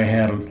 and I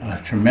had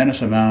a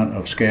tremendous amount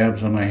of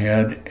scabs on my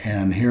head,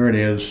 and here it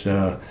is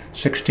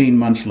 16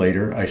 months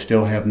later. I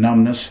still have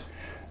numbness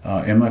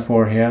in my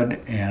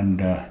forehead and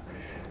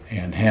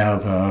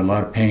have a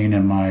lot of pain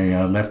in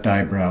my left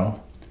eyebrow.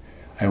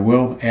 I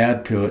will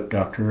add to it,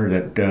 Doctor,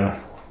 that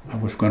I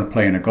was going to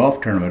play in a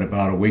golf tournament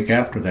about a week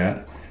after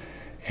that,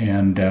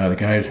 and the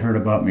guys heard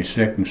about me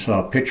sick and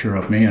saw a picture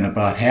of me, and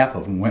about half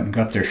of them went and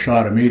got their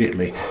shot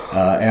immediately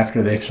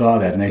after they saw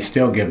that, and they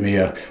still give me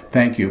a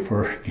thank you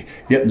for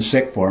getting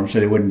sick for them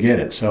so they wouldn't get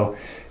it. So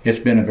it's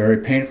been a very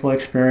painful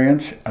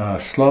experience.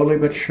 Slowly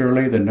but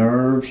surely the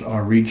nerves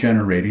are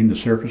regenerating, the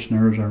surface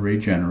nerves are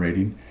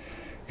regenerating,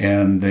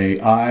 and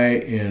the eye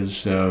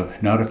is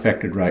not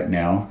affected right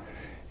now.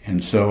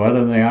 And so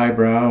other than the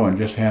eyebrow and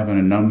just having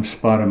a numb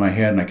spot on my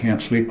head, and I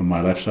can't sleep on my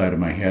left side of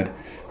my head,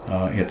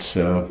 it's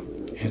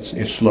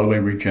slowly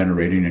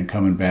regenerating and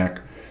coming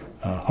back,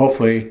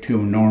 hopefully to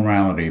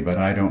normality, but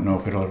I don't know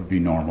if it'll ever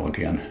be normal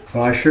again.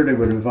 Well, I surely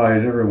would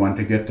advise everyone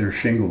to get their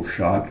shingles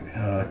shot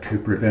to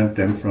prevent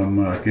them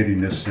from getting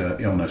this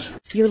illness.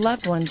 Your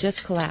loved one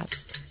just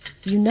collapsed.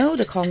 You know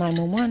to call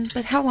 911,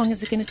 but how long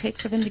is it going to take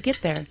for them to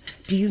get there?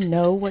 Do you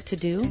know what to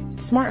do?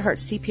 Smart Heart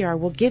CPR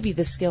will give you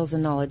the skills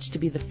and knowledge to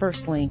be the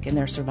first link in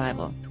their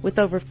survival. With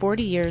over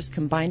 40 years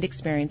combined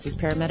experience as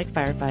paramedic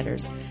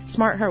firefighters,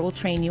 Smart Heart will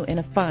train you in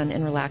a fun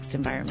and relaxed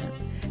environment.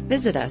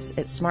 Visit us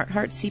at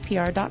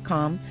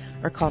smartheartcpr.com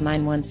or call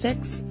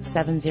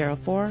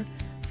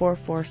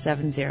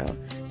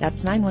 916-704-4470.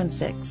 That's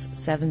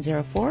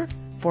 916-704-4470,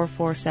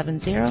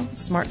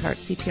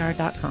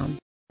 smartheartcpr.com.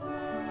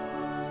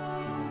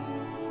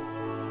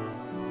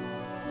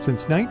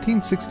 Since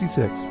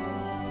 1966,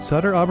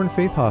 Sutter Auburn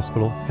Faith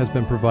Hospital has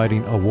been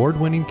providing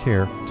award-winning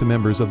care to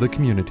members of the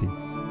community,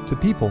 to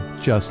people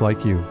just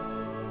like you.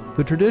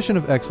 The tradition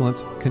of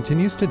excellence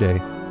continues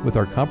today with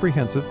our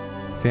comprehensive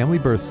family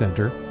birth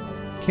center,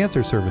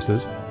 cancer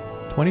services,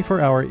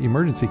 24-hour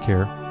emergency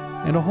care,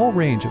 and a whole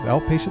range of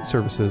outpatient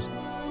services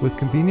with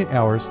convenient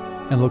hours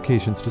and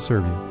locations to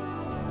serve you.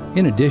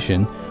 In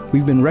addition,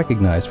 we've been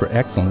recognized for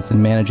excellence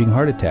in managing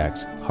heart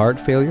attacks, heart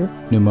failure,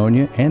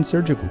 pneumonia, and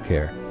surgical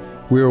care.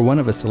 We are one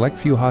of a select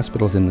few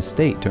hospitals in the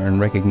state to earn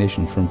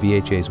recognition from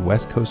VHA's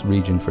West Coast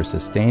region for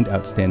sustained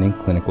outstanding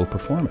clinical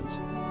performance.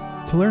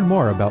 To learn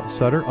more about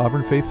Sutter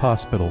Auburn Faith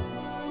Hospital,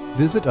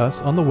 visit us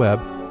on the web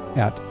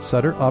at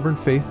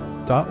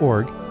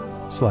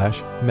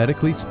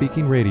sutterauburnfaith.org/medically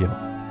speaking radio.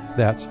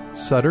 That's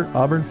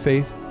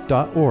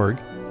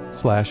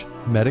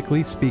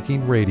sutterauburnfaith.org/medically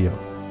speaking radio.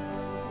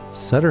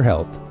 Sutter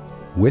Health,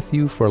 with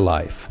you for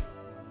life.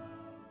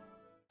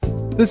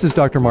 This is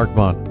Dr. Mark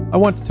Vaughn. I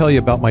want to tell you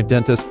about my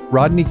dentist,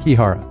 Rodney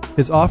Kihara.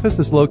 His office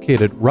is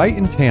located right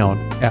in town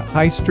at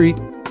High Street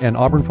and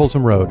Auburn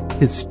Folsom Road.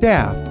 His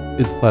staff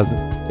is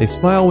pleasant. They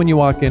smile when you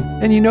walk in,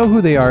 and you know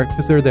who they are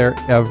because they're there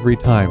every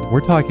time.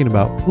 We're talking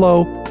about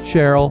Flo,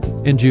 Cheryl,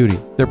 and Judy.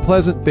 Their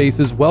pleasant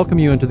faces welcome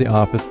you into the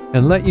office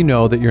and let you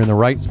know that you're in the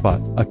right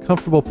spot, a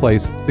comfortable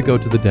place to go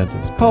to the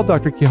dentist. Call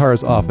Dr.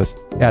 Kihara's office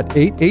at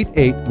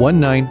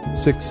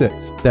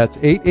 888-1966. That's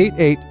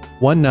 888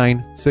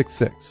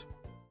 1966.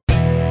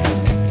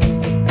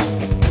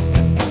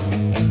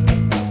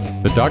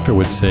 The doctor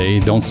would say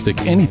don't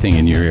stick anything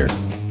in your ear.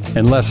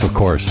 Unless, of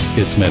course,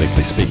 it's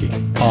medically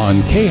speaking.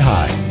 On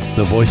K-High,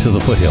 the voice of the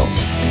foothills.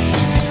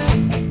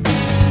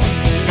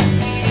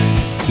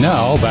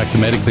 Now, back to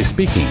Medically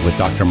Speaking with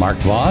Dr. Mark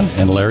Vaughn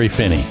and Larry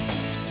Finney.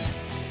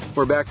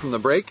 We're back from the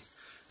break.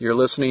 You're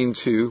listening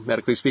to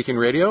Medically Speaking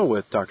Radio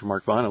with Dr.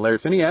 Mark Vaughn and Larry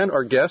Finney and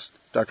our guest,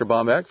 Dr.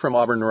 Bomback from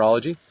Auburn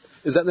Neurology.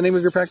 Is that the name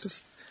of your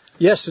practice?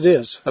 Yes, it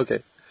is.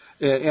 Okay.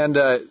 And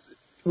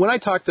when I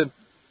talk to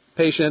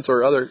patients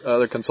or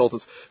other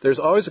consultants, there's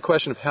always a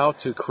question of how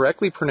to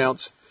correctly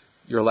pronounce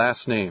your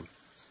last name.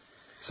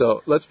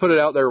 So let's put it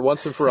out there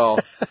once and for all.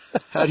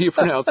 How do you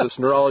pronounce this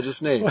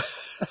neurologist's name?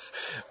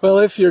 Well,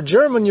 if you're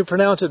German, you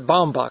pronounce it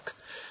Bombach.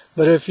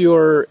 But if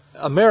you're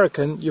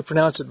American, you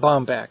pronounce it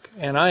Bomback.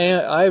 And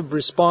I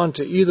respond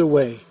to either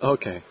way.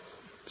 Okay.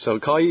 So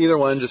call you either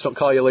one, just don't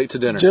call you late to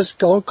dinner. Just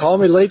don't call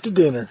me late to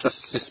dinner.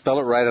 Just spell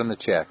it right on the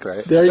check,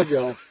 right? There you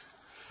go.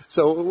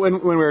 So when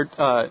we were,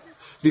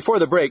 before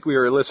the break, we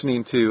were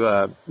listening to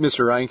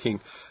Mr. Reinking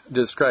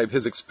describe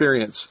his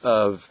experience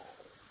of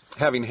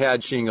having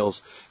had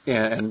shingles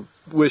and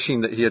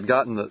wishing that he had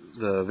gotten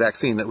the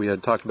vaccine that we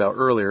had talked about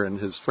earlier, and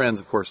his friends,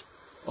 of course,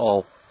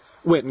 all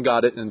went and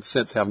got it and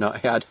since have not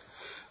had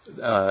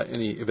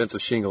any events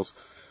of shingles.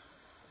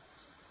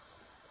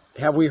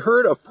 Have we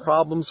heard of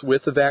problems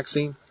with the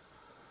vaccine?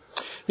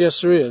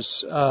 Yes, there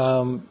is.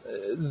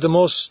 The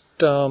most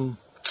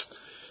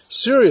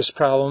serious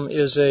problem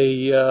is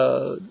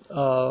a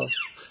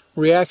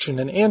reaction,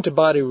 an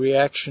antibody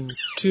reaction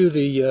to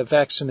the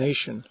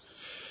vaccination.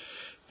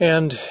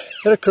 And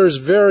that occurs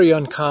very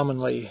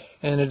uncommonly,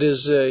 and it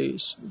is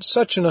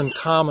such an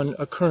uncommon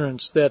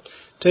occurrence that,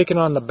 taken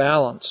on the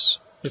balance,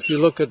 if you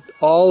look at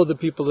all of the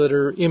people that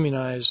are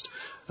immunized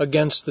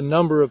against the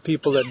number of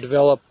people that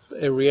develop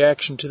a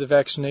reaction to the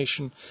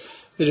vaccination,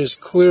 it is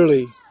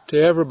clearly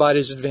to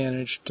everybody's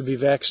advantage to be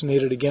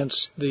vaccinated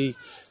against the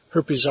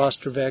herpes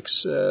zoster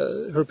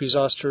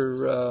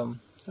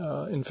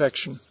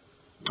infection.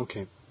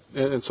 Okay.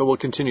 And so we'll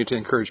continue to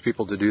encourage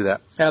people to do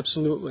that.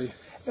 Absolutely.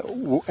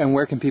 And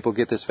where can people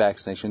get this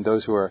vaccination,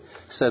 those who are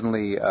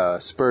suddenly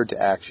spurred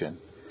to action?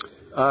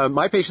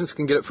 My patients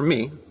can get it from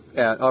me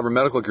at Auburn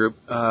Medical Group.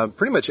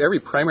 Pretty much every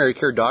primary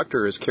care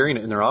doctor is carrying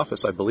it in their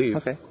office, I believe.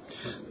 Okay.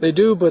 They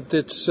do, but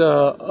it's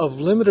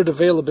of limited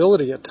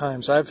availability at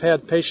times. I've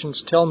had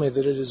patients tell me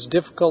that it is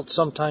difficult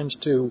sometimes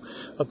to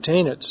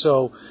obtain it.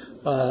 So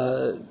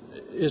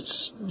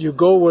you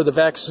go where the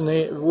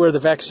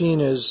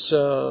vaccine is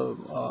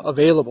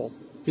available.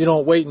 You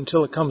don't wait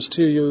until it comes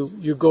to you.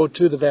 You go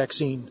to the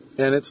vaccine.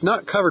 And it's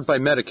not covered by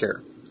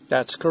Medicare.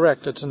 That's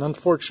correct. It's an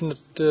unfortunate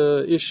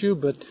issue,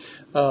 but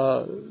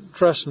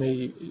trust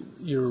me,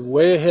 you're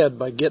way ahead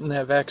by getting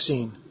that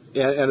vaccine.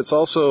 And it's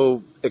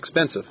also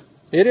expensive.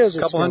 It is a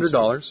couple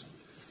expensive.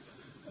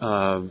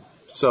 $100.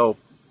 So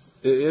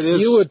it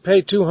is. You would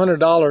pay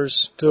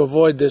 $200 to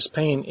avoid this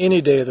pain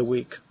any day of the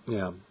week.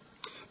 Yeah.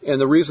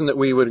 And the reason that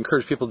we would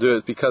encourage people to do it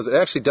is because it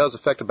actually does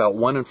affect about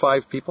 1 in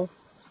 5 people.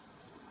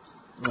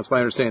 That's my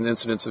understanding. The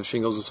incidence of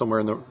shingles is somewhere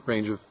in the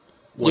range of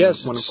 1 in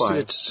 5.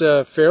 It's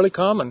fairly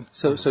common.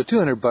 So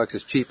 $200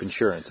 is cheap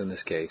insurance in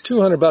this case.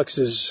 $200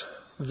 is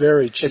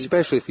very cheap,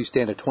 especially if you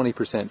stand a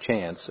 20%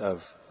 chance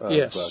of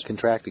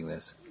contracting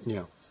this.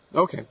 Yeah.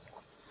 Okay.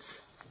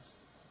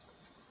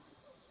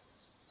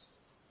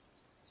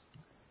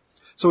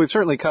 So we've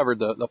certainly covered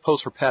the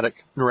postherpetic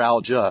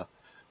neuralgia,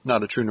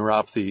 not a true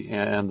neuropathy,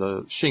 and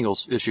the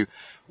shingles issue.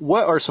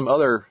 What are some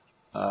other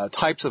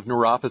types of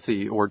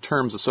neuropathy or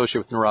terms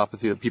associated with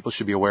neuropathy that people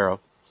should be aware of?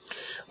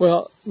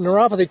 Well,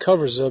 neuropathy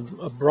covers a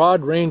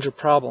broad range of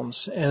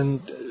problems,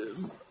 and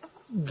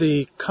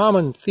the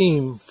common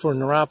theme for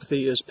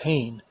neuropathy is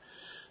pain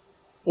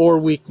or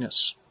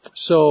weakness.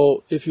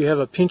 So if you have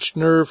a pinched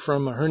nerve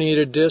from a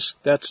herniated disc,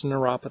 that's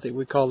neuropathy.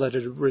 We call that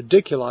a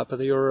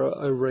radiculopathy or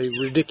a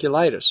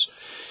radiculitis.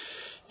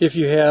 If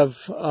you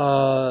have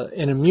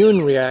an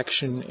immune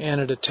reaction and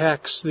it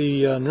attacks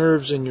the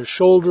nerves in your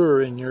shoulder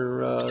or in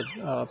your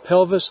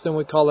pelvis, then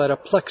we call that a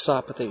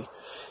plexopathy.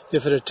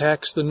 If it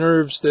attacks the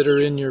nerves that are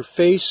in your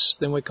face,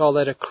 then we call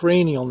that a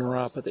cranial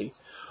neuropathy.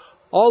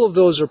 All of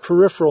those are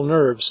peripheral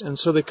nerves, and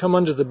so they come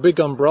under the big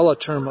umbrella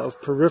term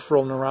of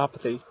peripheral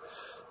neuropathy.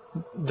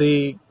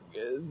 The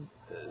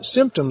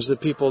symptoms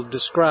that people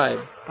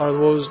describe are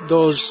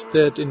those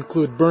that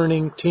include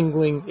burning,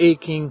 tingling,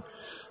 aching,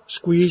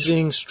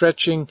 squeezing,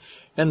 stretching,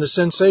 and the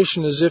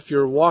sensation as if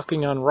you're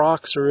walking on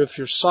rocks or if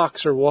your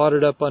socks are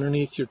wadded up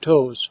underneath your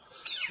toes.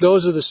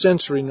 Those are the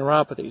sensory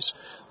neuropathies.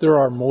 There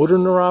are motor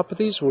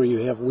neuropathies where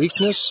you have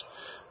weakness,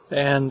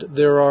 and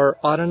there are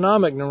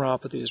autonomic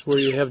neuropathies where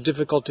you have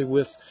difficulty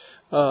with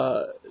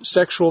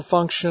sexual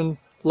function,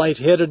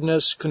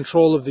 lightheadedness,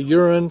 control of the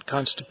urine,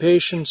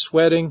 constipation,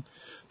 sweating,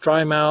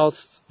 dry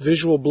mouth,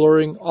 visual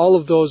blurring. All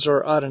of those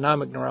are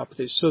autonomic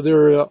neuropathies. So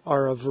there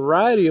are a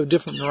variety of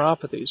different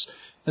neuropathies,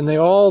 and they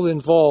all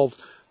involve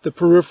the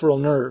peripheral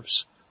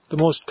nerves. The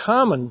most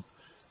common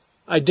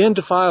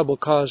identifiable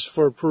cause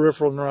for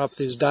peripheral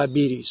neuropathy is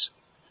diabetes.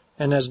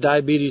 and has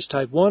diabetes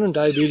type 1 and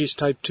diabetes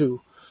type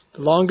 2.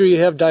 The longer you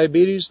have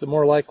diabetes, the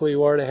more likely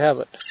you are to have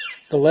it.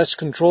 The less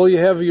control you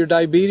have of your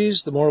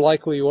diabetes, the more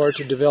likely you are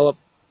to develop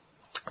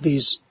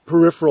these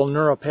peripheral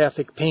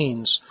neuropathic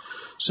pains.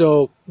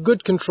 So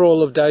good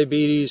control of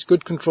diabetes,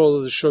 good control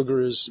of the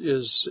sugar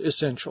is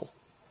essential.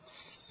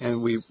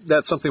 And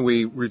that's something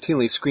we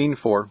routinely screen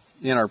for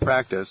in our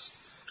practice.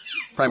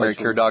 Primary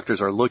care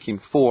doctors are looking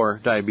for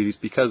diabetes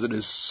because it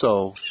is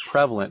so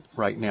prevalent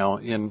right now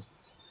in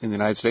the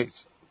United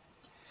States.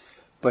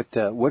 But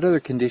what other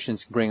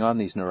conditions bring on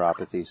these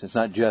neuropathies? It's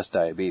not just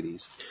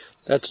diabetes.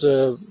 That's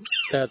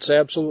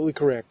absolutely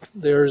correct.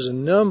 There's a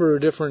number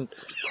of different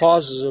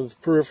causes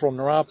of peripheral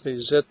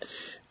neuropathies that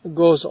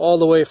goes all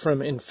the way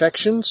from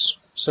infections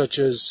such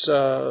as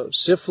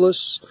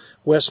syphilis,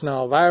 West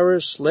Nile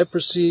virus,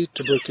 leprosy,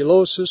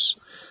 tuberculosis,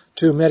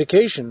 to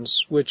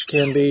medications, which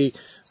can be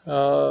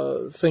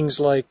things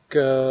like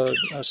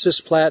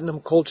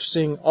cisplatin,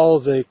 colchicine, all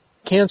of the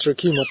cancer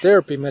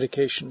chemotherapy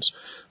medications.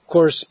 Of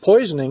course,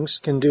 poisonings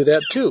can do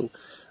that too.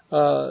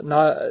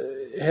 Not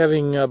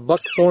having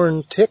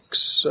buckthorn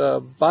ticks,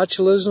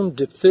 botulism,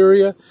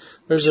 diphtheria.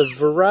 There's a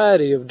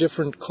variety of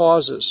different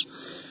causes.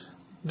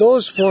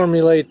 Those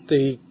formulate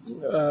the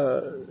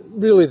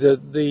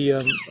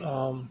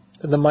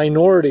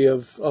minority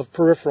of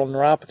peripheral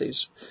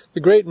neuropathies.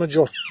 The great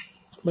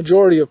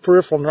majority of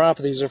peripheral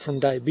neuropathies are from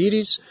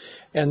diabetes,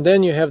 and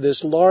then you have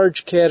this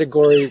large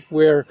category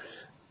where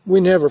we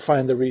never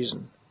find the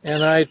reason.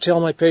 And I tell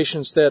my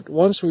patients that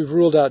once we've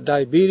ruled out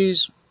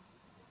diabetes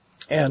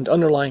and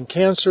underlying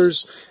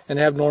cancers and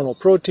abnormal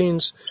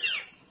proteins,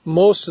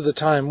 most of the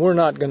time we're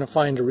not going to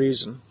find a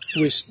reason.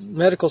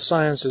 Medical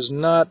science is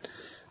not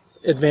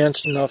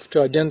advanced enough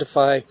to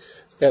identify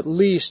at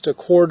least a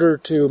quarter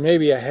to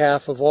maybe a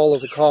half of all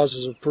of the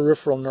causes of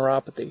peripheral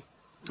neuropathy.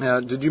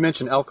 Did you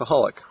mention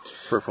alcoholic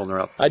peripheral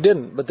neuropathy? I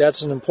didn't, but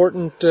that's an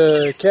important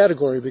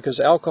category because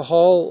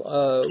alcohol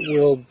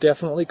will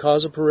definitely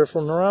cause a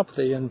peripheral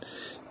neuropathy. And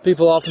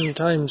people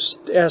oftentimes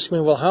ask me,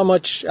 well, how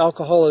much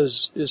alcohol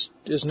is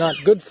not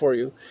good for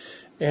you?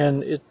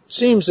 And it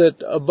seems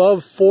that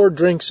above 4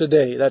 drinks a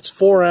day, that's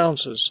 4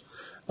 ounces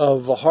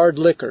of a hard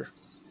liquor,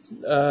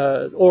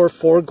 or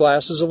 4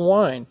 glasses of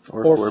wine,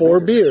 or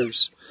 4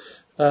 beers.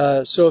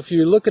 So if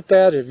you look at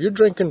that, if you're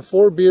drinking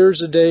 4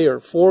 beers a day or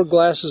 4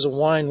 glasses of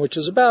wine, which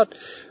is about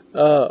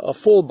a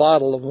full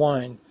bottle of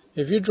wine,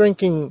 if you're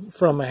drinking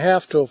from a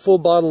half to a full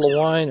bottle of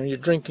wine, or you're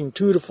drinking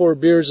 2 to 4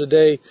 beers a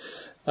day,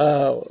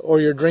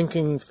 or you're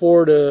drinking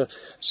 4 to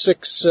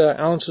 6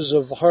 ounces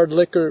of hard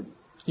liquor,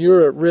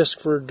 you're at risk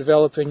for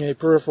developing a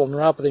peripheral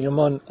neuropathy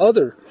among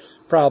other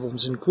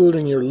problems,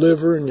 including your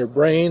liver and your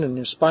brain and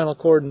your spinal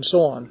cord and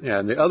so on. Yeah,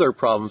 and the other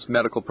problems,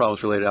 medical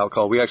problems related to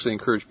alcohol, we actually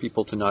encourage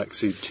people to not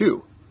exceed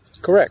 2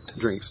 Correct.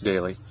 drinks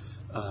daily.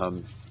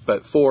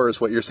 But 4 is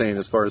what you're saying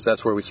as far as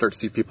that's where we start to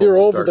see people You're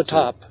over the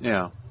top.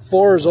 Yeah.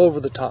 4 is over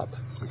the top.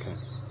 Okay.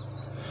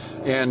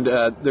 And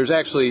there's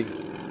actually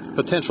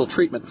potential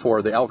treatment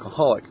for the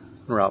alcoholic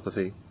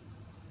neuropathy.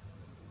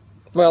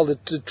 Well,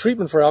 the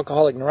treatment for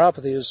alcoholic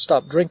neuropathy is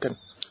stop drinking.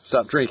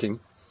 Stop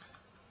drinking.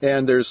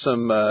 And there's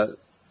some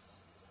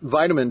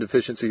vitamin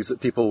deficiencies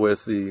that people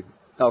with the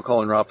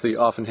alcohol neuropathy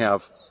often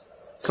have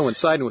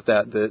coinciding with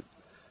that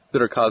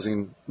are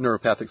causing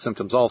neuropathic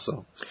symptoms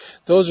also.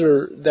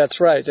 That's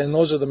right, and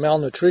those are the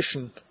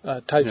malnutrition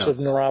types of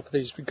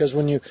neuropathies, because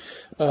when you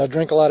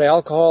drink a lot of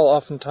alcohol,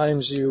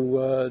 oftentimes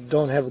you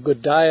don't have a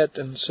good diet,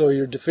 and so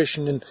you're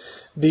deficient in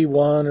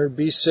B1 or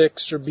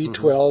B6 or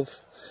B12.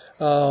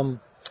 Mm-hmm.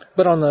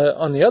 But on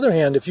the other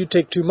hand, if you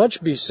take too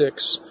much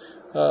B6,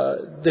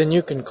 then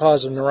you can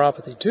cause a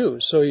neuropathy too.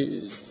 So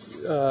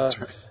That's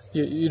right.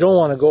 you don't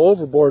want to go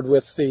overboard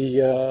with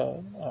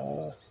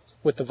the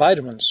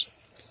vitamins.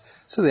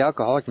 So the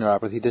alcoholic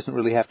neuropathy doesn't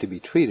really have to be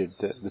treated.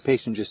 The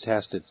patient just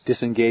has to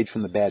disengage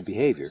from the bad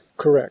behavior.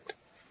 Correct.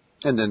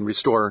 And then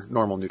restore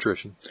normal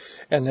nutrition.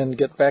 And then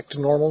get back to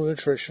normal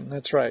nutrition.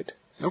 That's right.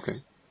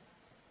 Okay.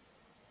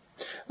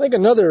 I think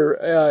another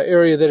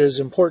area that is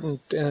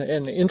important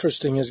and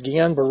interesting is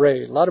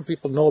Guillain-Barré. A lot of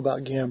people know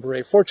about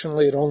Guillain-Barré.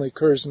 Fortunately, it only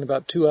occurs in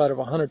about 2 out of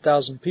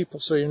 100,000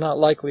 people, so you're not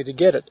likely to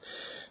get it.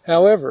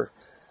 However,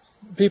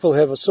 people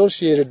have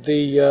associated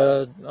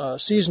the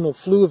seasonal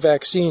flu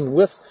vaccine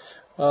with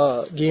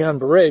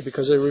Guillain-Barré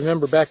because they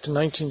remember back to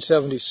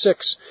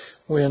 1976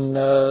 when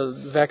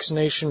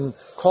vaccination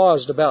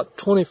caused about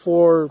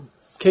 24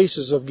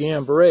 cases of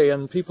Guillain-Barré,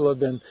 and people have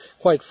been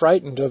quite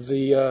frightened of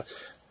the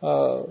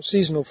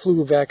seasonal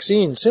flu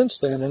vaccine since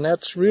then, and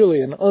that's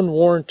really an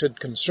unwarranted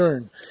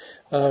concern.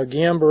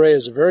 Guillain-Barré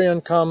is a very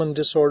uncommon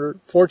disorder.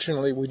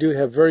 Fortunately, we do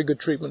have very good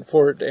treatment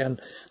for it, and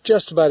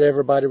just about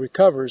everybody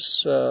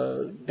recovers,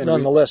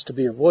 nonetheless, to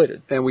be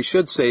avoided. And we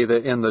should say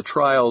that in the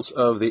trials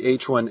of the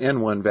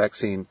H1N1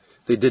 vaccine,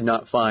 they did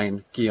not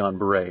find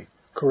Guillain-Barré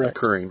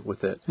occurring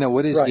with it. Now,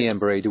 what is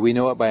Guillain-Barré? Do we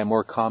know it by a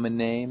more common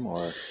name,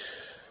 or?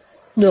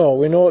 No,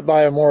 we know it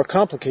by a more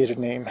complicated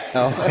name.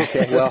 Oh,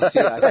 okay. Well, see,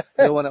 I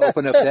don't want to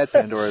open up that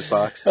Pandora's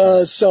box.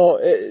 So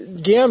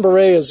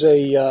Guillain-Barré is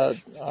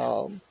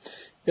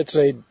it's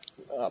a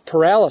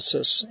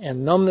paralysis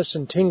and numbness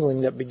and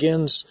tingling that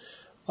begins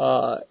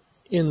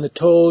in the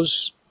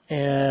toes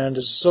and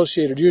is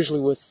associated usually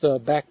with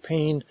back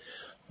pain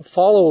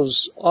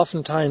follows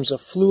oftentimes a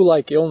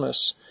flu-like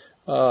illness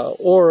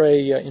or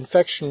a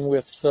infection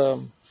with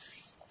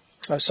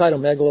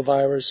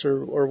cytomegalovirus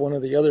or one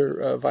of the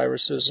other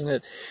viruses,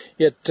 and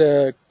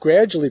it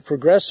gradually,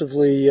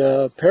 progressively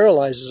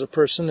paralyzes a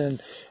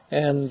person,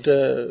 and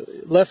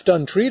left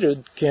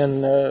untreated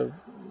can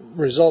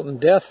result in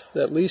death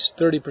at least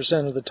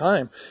 30% of the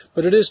time.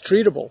 But it is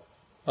treatable,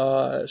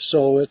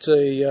 so it's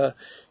a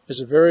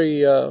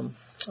very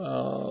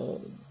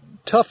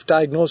tough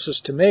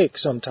diagnosis to make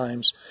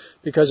sometimes,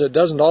 because it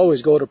doesn't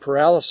always go to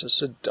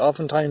paralysis. It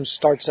oftentimes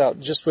starts out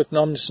just with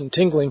numbness and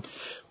tingling,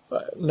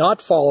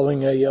 not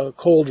following a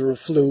cold or a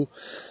flu,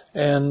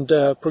 and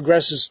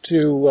progresses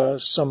to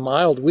some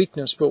mild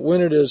weakness. But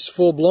when it is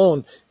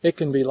full-blown, it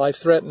can be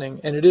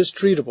life-threatening, and it is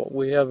treatable.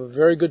 We have a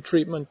very good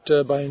treatment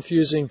by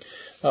infusing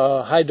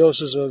high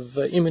doses of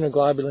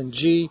immunoglobulin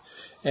G,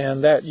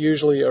 and that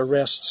usually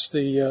arrests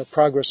the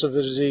progress of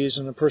the disease,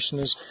 and the person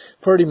is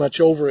pretty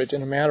much over it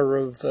in a matter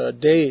of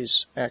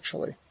days,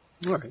 actually.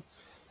 All right.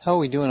 How are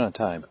we doing on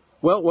time?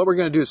 Well, what we're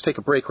going to do is take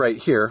a break right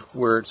here.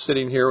 We're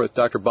sitting here with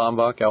Dr.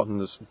 Bombach out in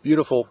this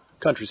beautiful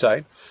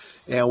countryside,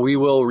 and we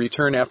will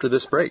return after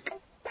this break.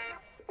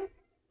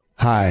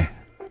 Hi,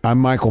 I'm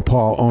Michael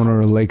Paul,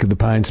 owner of Lake of the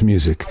Pines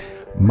Music,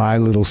 my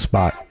little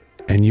spot,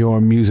 and your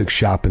music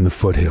shop in the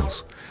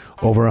foothills.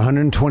 Over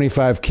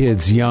 125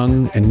 kids,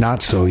 young and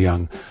not so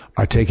young,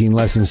 are taking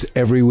lessons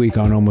every week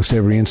on almost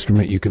every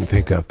instrument you can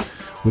think of,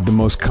 with the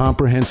most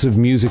comprehensive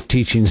music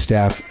teaching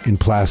staff in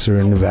Placer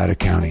and Nevada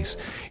counties.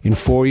 In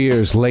 4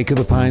 years, Lake of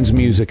the Pines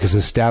Music has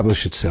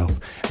established itself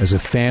as a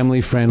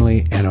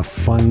family-friendly and a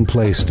fun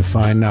place to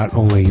find not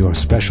only your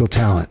special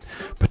talent,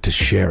 but to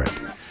share it.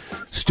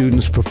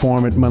 Students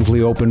perform at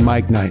monthly open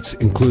mic nights,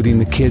 including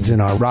the kids in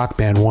our Rock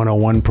Band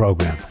 101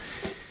 program.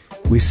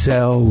 We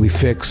sell, we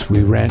fix,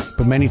 we rent,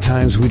 but many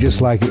times we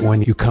just like it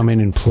when you come in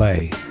and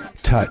play,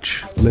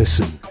 touch,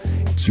 listen.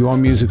 It's your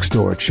music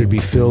store. It should be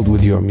filled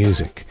with your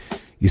music.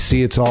 You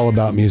see, it's all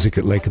about music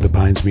at Lake of the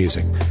Pines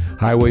Music.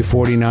 Highway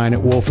 49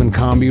 at Wolf and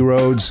Combi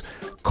Roads.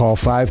 Call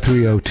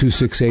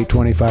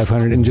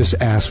 530-268-2500 and just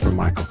ask for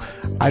Michael.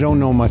 I don't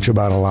know much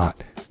about a lot,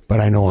 but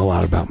I know a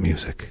lot about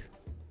music.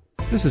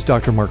 This is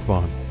Dr. Mark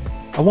Vaughn.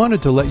 I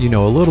wanted to let you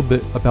know a little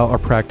bit about our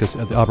practice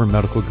at the Auburn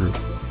Medical Group.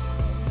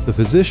 The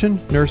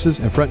physician, nurses,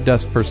 and front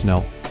desk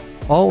personnel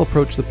all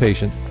approach the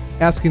patient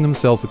asking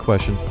themselves the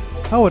question,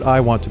 how would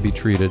I want to be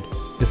treated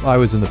if I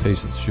was in the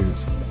patient's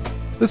shoes?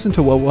 Listen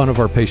to what one of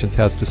our patients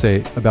has to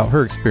say about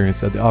her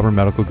experience at the Auburn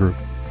Medical Group.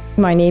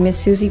 My name is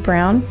Susie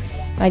Brown.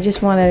 I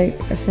just want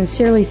to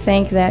sincerely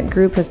thank that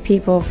group of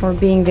people for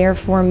being there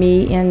for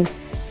me in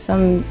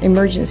some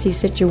emergency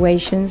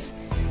situations.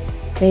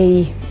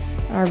 They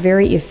are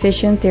very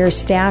efficient. Their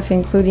staff,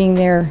 including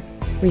their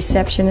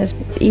receptionist,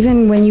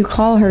 even when you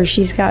call her,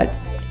 she's got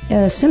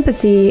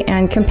sympathy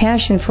and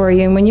compassion for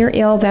you, and when you're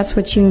ill, that's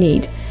what you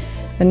need.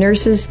 The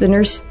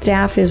nurse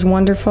staff is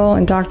wonderful,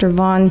 and Dr.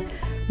 Vaughn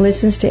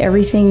listens to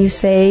everything you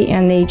say,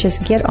 and they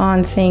just get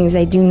on things.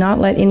 They do not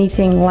let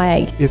anything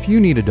lag. If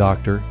you need a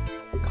doctor,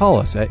 call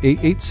us at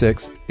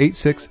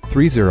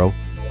 886-8630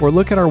 or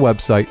look at our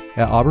website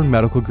at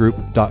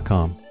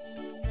auburnmedicalgroup.com.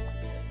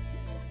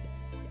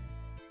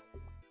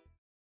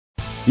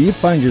 Do you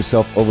find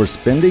yourself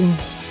overspending,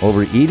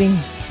 overeating,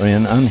 or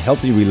in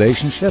unhealthy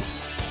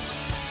relationships?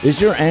 Is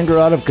your anger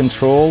out of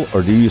control,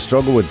 or do you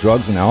struggle with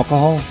drugs and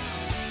alcohol?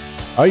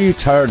 Are you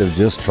tired of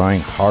just trying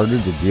harder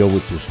to deal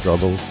with your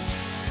struggles?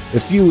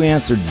 If you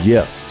answered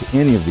yes to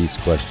any of these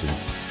questions,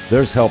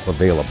 there's help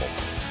available.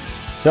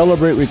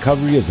 Celebrate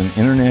Recovery is an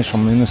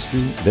international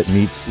ministry that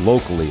meets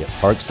locally at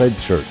Parkside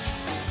Church,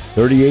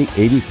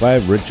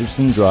 3885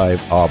 Richardson Drive,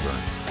 Auburn.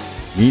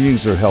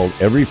 Meetings are held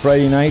every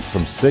Friday night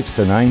from 6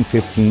 to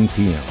 9:15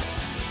 p.m.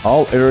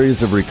 All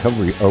areas of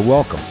recovery are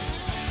welcome.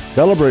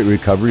 Celebrate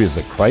Recovery is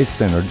a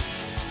Christ-centered,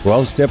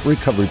 12-step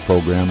recovery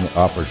program that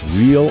offers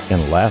real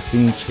and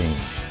lasting change.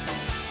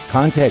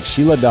 Contact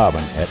Sheila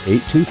Dobbin at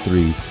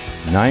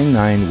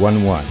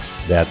 823-9911.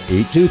 That's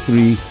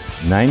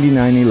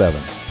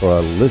 823-9911. For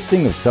a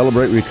listing of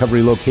Celebrate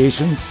Recovery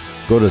locations,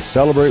 go to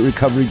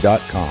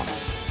celebraterecovery.com.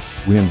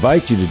 We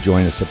invite you to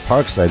join us at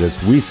Parkside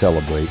as we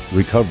celebrate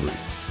recovery.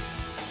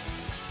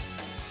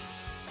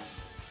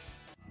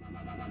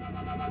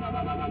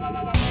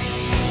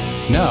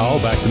 Now,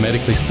 back to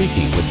Medically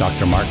Speaking with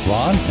Dr. Mark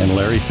Vaughn and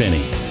Larry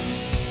Finney.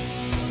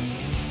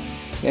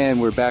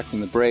 And we're back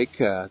from the break.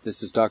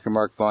 This is Dr.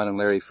 Mark Vaughn and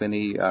Larry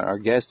Finney. Our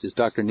guest is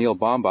Dr. Neil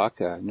Bombach,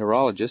 a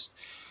neurologist.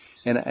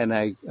 And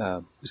I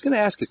was going to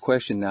ask a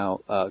question now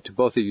to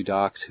both of you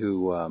docs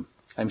who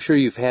I'm sure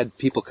you've had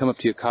people come up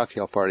to you at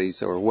cocktail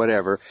parties or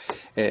whatever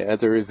at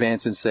their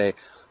events and say,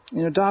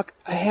 you know, Doc,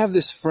 I have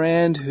this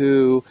friend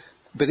who...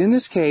 But in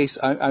this case,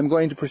 I'm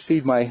going to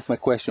proceed my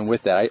question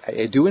with that.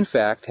 I do, in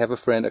fact, have a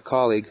friend, a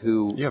colleague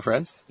who... You have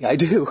friends? I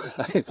do.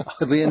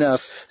 Oddly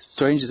enough,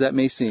 strange as that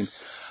may seem,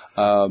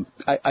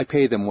 I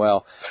pay them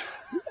well.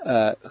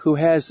 who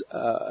has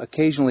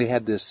occasionally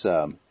had this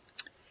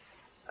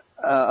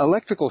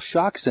electrical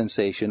shock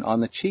sensation on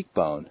the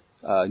cheekbone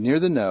near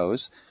the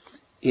nose.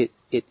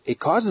 It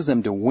causes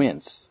them to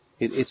wince.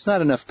 It's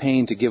not enough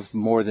pain to give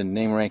more than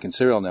name, rank, and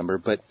serial number,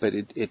 but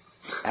it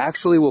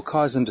actually will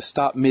cause them to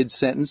stop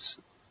mid-sentence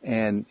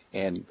and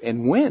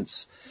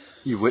wince.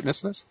 You've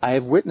witnessed this? I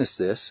have witnessed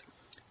this,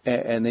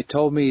 and they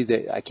told me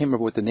that, I can't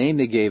remember what the name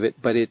they gave it,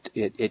 but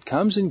it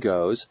comes and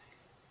goes,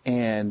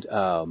 and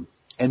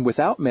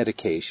without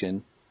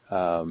medication,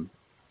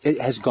 it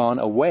has gone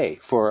away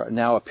for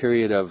now a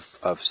period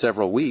of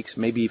several weeks,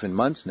 maybe even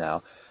months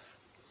now.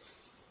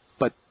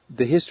 But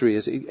the history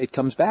is it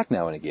comes back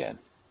now and again.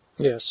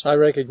 Yes, I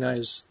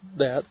recognize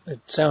that. It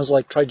sounds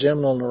like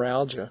trigeminal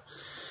neuralgia,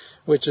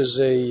 which is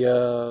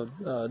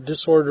a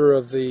disorder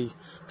of the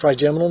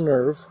trigeminal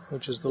nerve,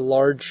 which is the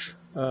large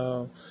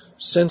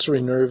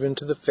sensory nerve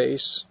into the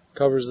face,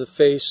 covers the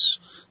face,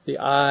 the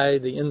eye,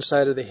 the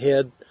inside of the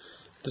head,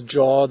 the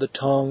jaw, the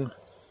tongue,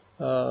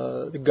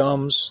 the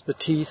gums, the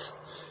teeth,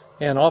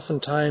 and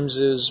oftentimes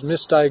is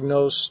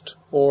misdiagnosed,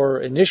 or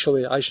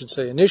initially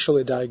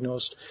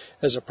diagnosed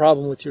as a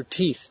problem with your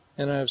teeth.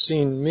 And I've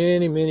seen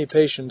many, many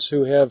patients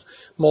who have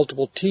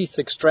multiple teeth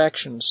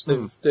extractions.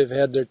 They've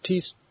had their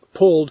teeth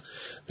pulled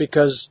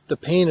because the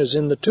pain is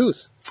in the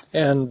tooth.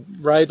 And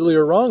rightly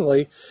or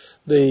wrongly,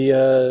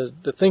 the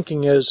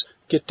thinking is,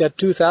 get that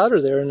tooth out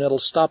of there and that'll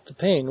stop the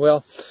pain.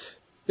 Well,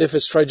 if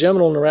it's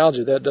trigeminal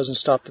neuralgia, that doesn't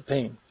stop the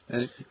pain.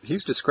 And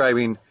he's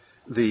describing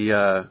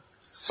the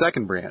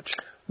second branch.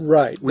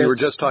 Right. We were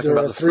just talking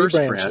about the first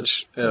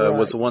branches. branch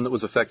was the one that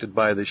was affected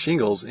by the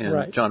shingles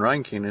in John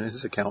Reinking in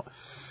his account.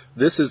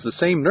 This is the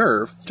same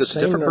nerve, just a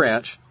different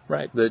branch.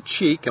 Right. The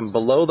cheek and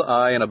below the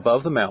eye and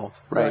above the mouth.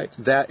 Right.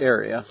 That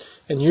area.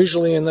 And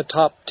usually in the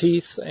top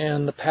teeth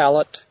and the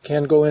palate,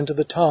 can go into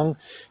the tongue,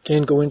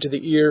 can go into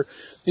the ear.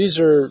 These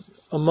are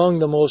among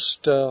the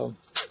most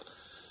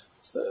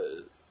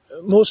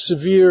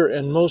severe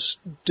and most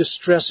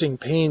distressing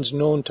pains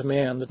known to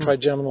man, the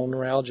trigeminal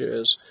neuralgia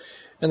is.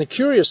 And the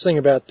curious thing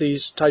about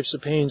these types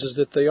of pains is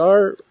that they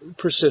are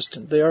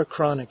persistent. They are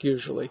chronic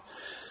usually.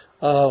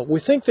 We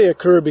think they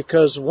occur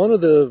because one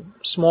of the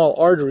small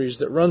arteries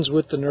that runs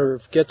with the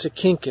nerve gets a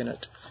kink in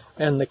it.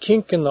 And the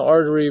kink in the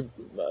artery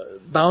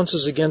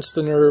bounces against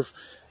the nerve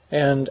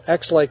and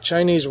acts like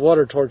Chinese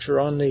water torture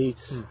on the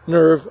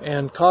nerve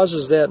and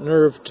causes that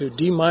nerve to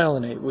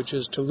demyelinate, which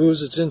is to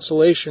lose its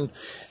insulation,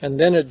 and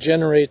then it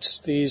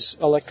generates these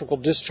electrical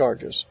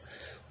discharges.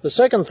 The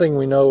second thing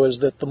we know is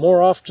that the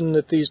more often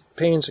that these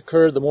pains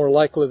occur, the more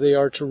likely they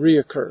are to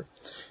reoccur.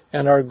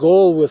 And our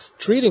goal with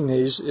treating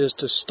these is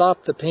to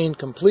stop the pain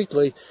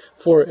completely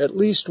for at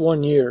least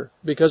 1 year,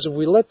 because if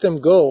we let them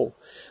go,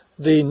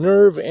 the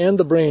nerve and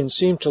the brain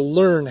seem to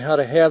learn how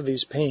to have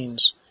these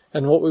pains.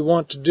 And what we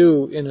want to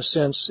do, in a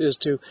sense, is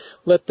to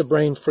let the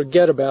brain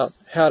forget about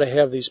how to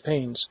have these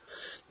pains.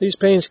 These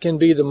pains can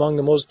be among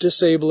the most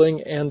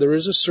disabling, and there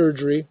is a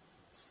surgery.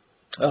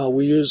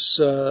 We use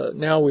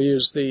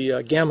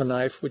the gamma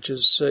knife, which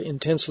is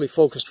intensely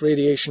focused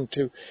radiation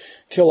to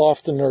kill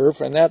off the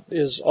nerve, and that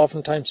is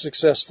oftentimes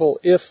successful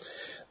if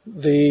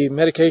the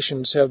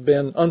medications have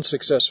been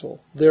unsuccessful.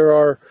 There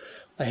are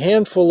a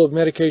handful of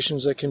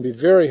medications that can be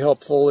very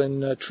helpful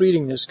in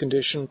treating this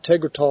condition.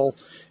 Tegretol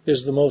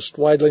is the most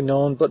widely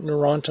known, but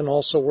Neurontin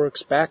also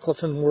works,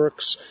 Baclofen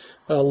works,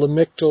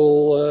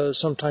 Lamictal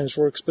sometimes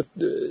works, but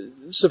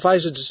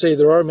suffice it to say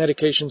there are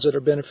medications that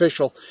are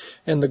beneficial,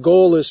 and the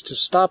goal is to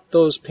stop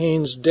those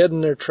pains dead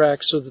in their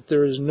tracks so that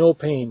there is no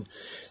pain.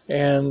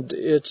 And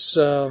it's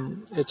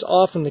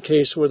often the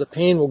case where the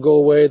pain will go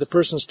away, the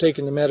person's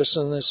taking the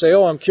medicine, and they say,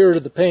 oh, I'm cured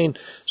of the pain,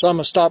 so I'm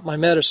going to stop my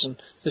medicine.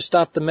 They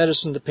stop the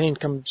medicine, the pain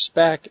comes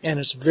back, and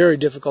it's very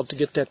difficult to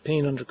get that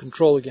pain under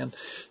control again.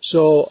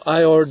 So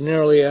I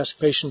ordinarily ask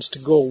patients to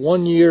go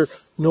 1 year,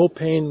 no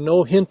pain,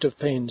 no hint of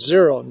pain,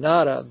 zero,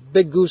 nada,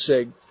 big goose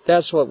egg.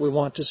 That's what we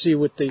want to see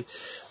with the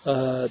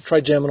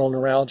trigeminal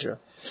neuralgia.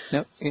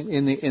 Now,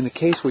 in the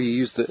case where you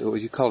use what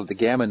you call it the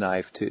gamma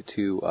knife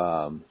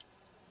to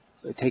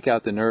take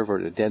out the nerve or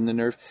to deaden the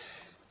nerve,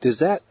 does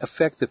that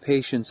affect the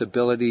patient's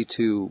ability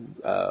to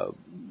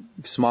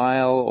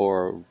smile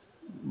or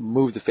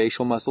move the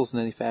facial muscles in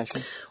any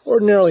fashion?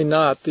 Ordinarily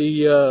not.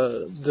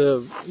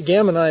 The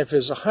gamma knife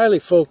is highly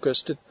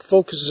focused. It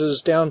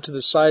focuses down to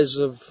the size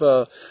of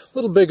a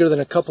little bigger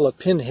than a couple of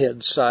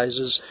pinhead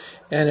sizes,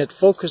 and it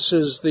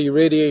focuses the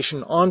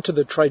radiation onto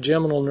the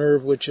trigeminal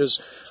nerve, which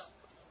is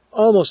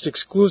almost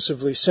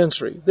exclusively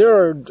sensory.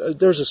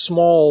 There's a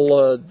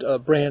small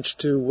branch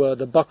to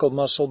the buccal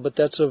muscle, but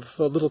that's of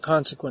little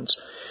consequence.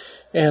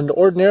 And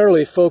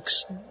ordinarily,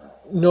 folks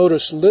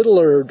notice little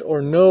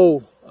or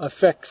no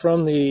effect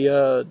from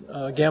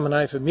the gamma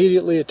knife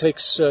immediately. It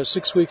takes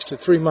 6 weeks to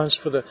 3 months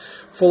for the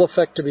full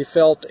effect to be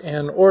felt,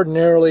 and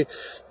ordinarily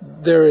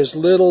there is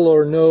little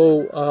or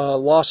no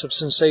loss of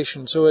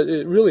sensation. So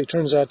it really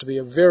turns out to be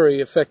a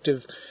very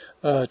effective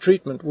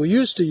treatment. We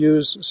used to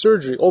use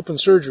surgery, open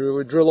surgery.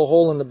 We drill a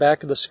hole in the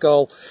back of the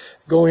skull,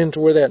 go into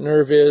where that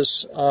nerve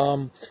is,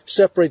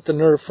 separate the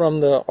nerve from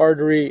the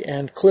artery,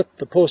 and cut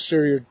the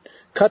posterior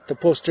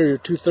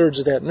 2/3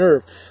 of that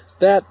nerve.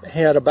 That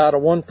had about a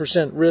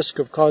 1% risk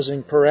of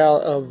causing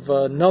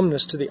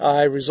numbness to the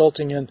eye,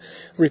 resulting in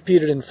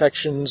repeated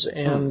infections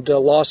and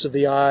loss of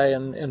the eye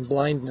and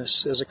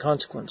blindness as a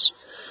consequence.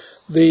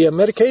 The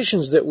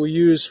medications that we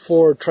use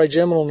for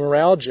trigeminal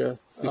neuralgia.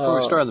 Before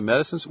we start on the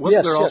medicines,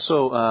 wasn't there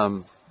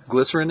also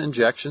glycerin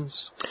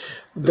injections?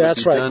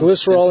 That's right,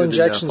 glycerol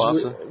injections.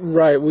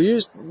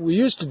 We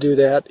used to do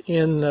that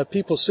in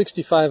people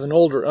 65 and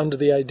older under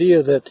the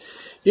idea that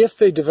if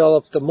they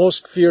developed the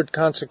most feared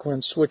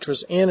consequence, which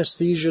was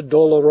anesthesia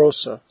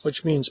dolorosa,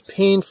 which means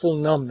painful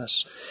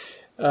numbness,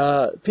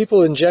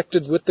 people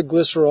injected with the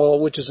glycerol,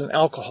 which is an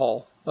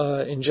alcohol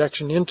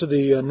injection into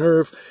the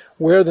nerve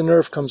where the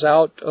nerve comes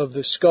out of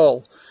the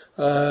skull.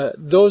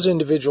 Those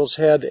individuals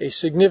had a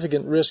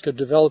significant risk of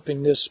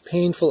developing this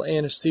painful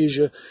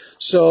anesthesia.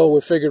 So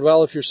we figured,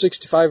 well, if you're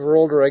 65 or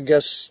older, I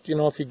guess,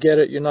 if you get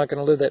it, you're not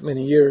going to live that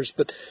many years.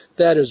 But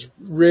that is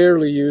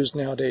rarely used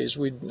nowadays.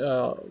 We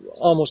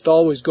almost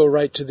always go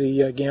right to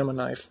the Gamma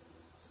knife.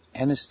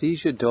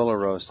 Anesthesia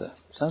dolorosa.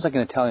 Sounds like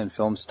an Italian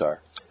film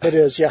star. It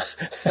is, yeah.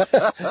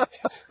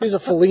 He's a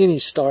Fellini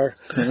star.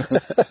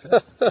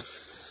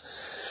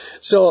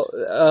 So,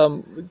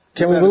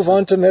 can we move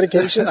on to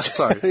medications?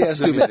 Sorry. Yes,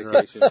 do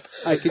medication.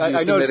 I could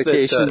use some noticed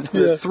medication.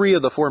 that 3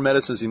 of the 4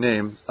 medicines you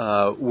named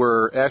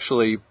were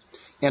actually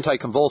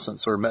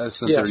anticonvulsants, or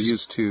medicines that are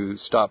used to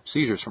stop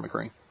seizures from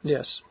occurring.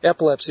 Yes,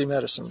 epilepsy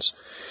medicines.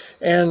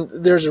 And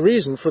there's a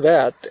reason for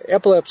that.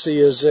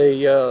 Epilepsy is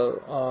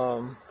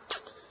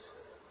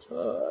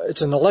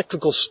it's an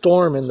electrical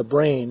storm in the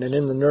brain and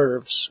in the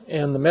nerves,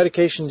 and the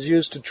medications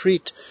used to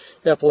treat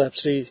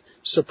epilepsy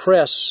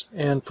suppress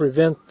and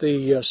prevent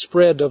the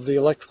spread of the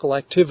electrical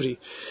activity.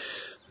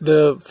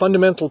 The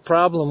fundamental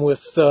problem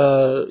with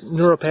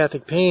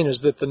neuropathic pain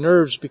is that the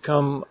nerves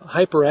become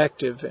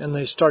hyperactive and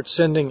they start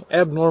sending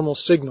abnormal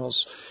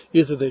signals.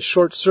 Either they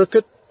short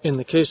circuit in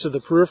the case of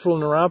the peripheral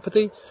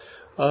neuropathy,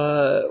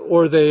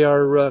 or they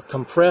are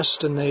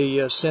compressed and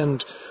they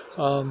send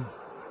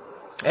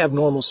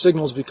abnormal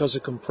signals because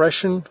of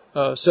compression,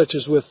 such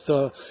as with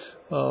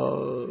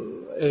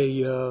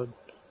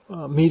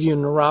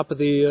median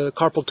neuropathy,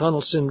 carpal tunnel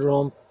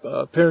syndrome,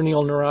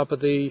 perineal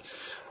neuropathy,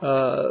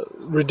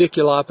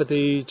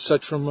 radiculopathy,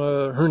 such from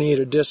a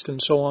herniated disc and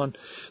so on.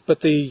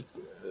 But the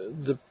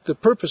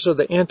purpose of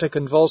the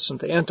anticonvulsant,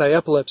 the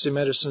anti-epilepsy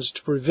medicine, is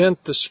to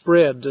prevent the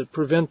spread, to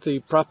prevent the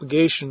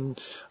propagation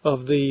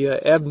of the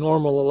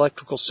abnormal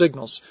electrical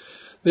signals.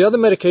 The other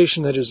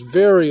medication that is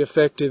very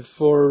effective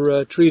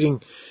for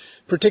treating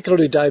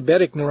particularly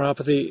diabetic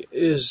neuropathy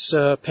is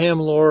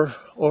Pamlor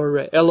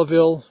or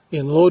Elavil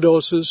in low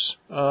doses.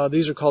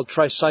 These are called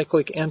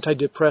tricyclic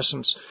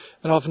antidepressants.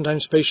 And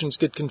oftentimes patients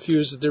get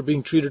confused that they're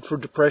being treated for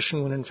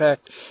depression when in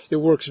fact it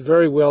works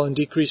very well in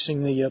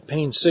decreasing the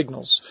pain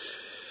signals.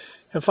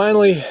 And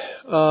finally,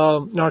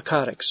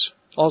 narcotics,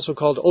 also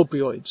called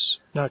opioids.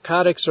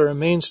 Narcotics are a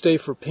mainstay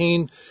for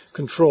pain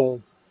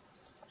control.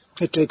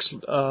 It takes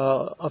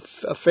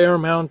a fair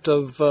amount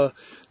of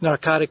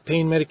narcotic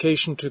pain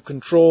medication to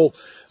control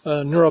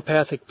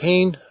neuropathic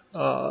pain,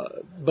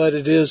 but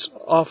it is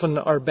often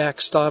our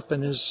backstop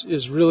and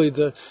is really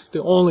the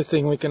only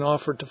thing we can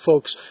offer to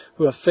folks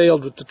who have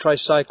failed with the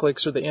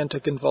tricyclics or the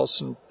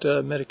anticonvulsant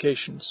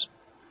medications.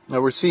 Now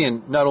we're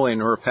seeing not only in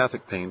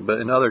neuropathic pain, but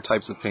in other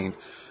types of pain,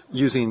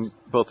 using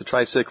both the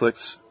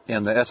tricyclics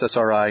and the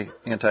SSRI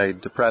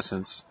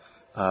antidepressants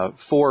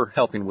for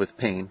helping with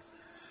pain.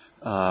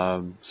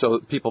 So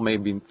people may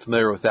be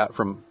familiar with that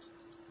from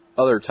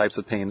other types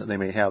of pain that they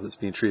may have that's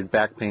being treated,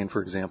 back pain,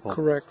 for example.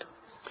 Correct.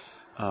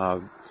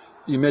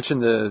 You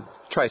mentioned the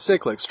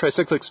tricyclics.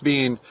 Tricyclics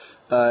being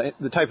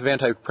the type of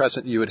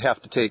antidepressant you would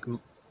have to take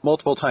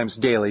multiple times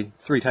daily,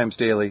 3 times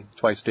daily,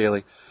 twice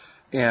daily,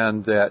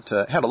 and that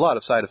had a lot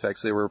of side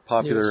effects. They were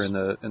popular in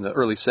the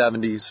early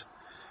 70s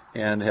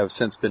and have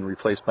since been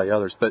replaced by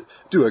others, but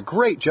do a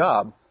great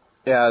job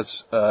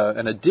as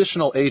an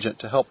additional agent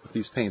to help with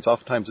these pains.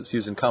 Oftentimes it's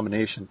used in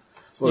combination,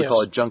 what we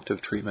call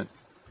adjunctive treatment.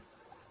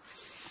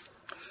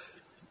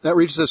 That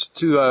reaches us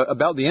to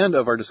about the end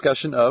of our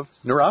discussion of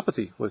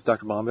neuropathy with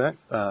Dr. Bombach,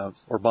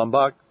 or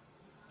Bombach.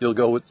 You'll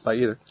go with by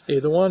either.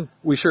 Either one.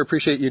 We sure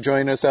appreciate you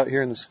joining us out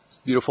here in this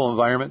beautiful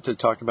environment to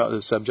talk about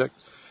this subject.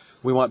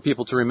 We want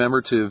people to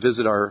remember to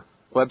visit our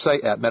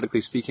website at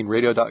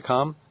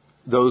medicallyspeakingradio.com.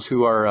 Those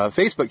who are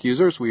Facebook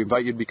users, we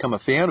invite you to become a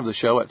fan of the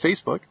show at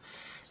Facebook.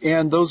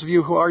 And those of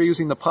you who are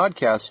using the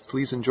podcast,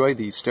 please enjoy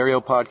the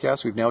stereo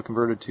podcast. We've now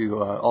converted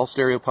to all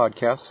stereo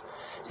podcasts.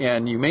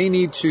 And you may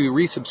need to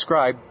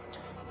resubscribe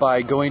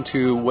by going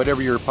to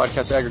whatever your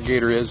podcast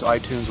aggregator is,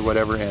 iTunes or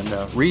whatever, and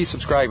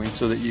resubscribing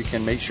so that you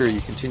can make sure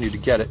you continue to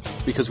get it,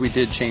 because we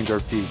did change our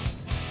feed.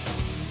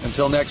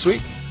 Until next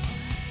week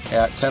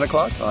at 10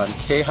 o'clock on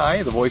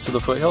K-High, the voice of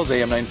the foothills,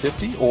 AM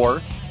 950,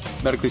 or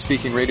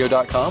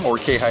medicallyspeakingradio.com or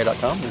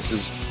khi.com. This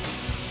is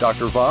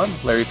Dr. Vaughn,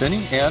 Larry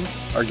Finney, and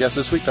our guest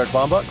this week, Dr.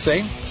 Bombach,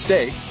 saying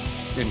stay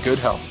in good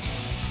health.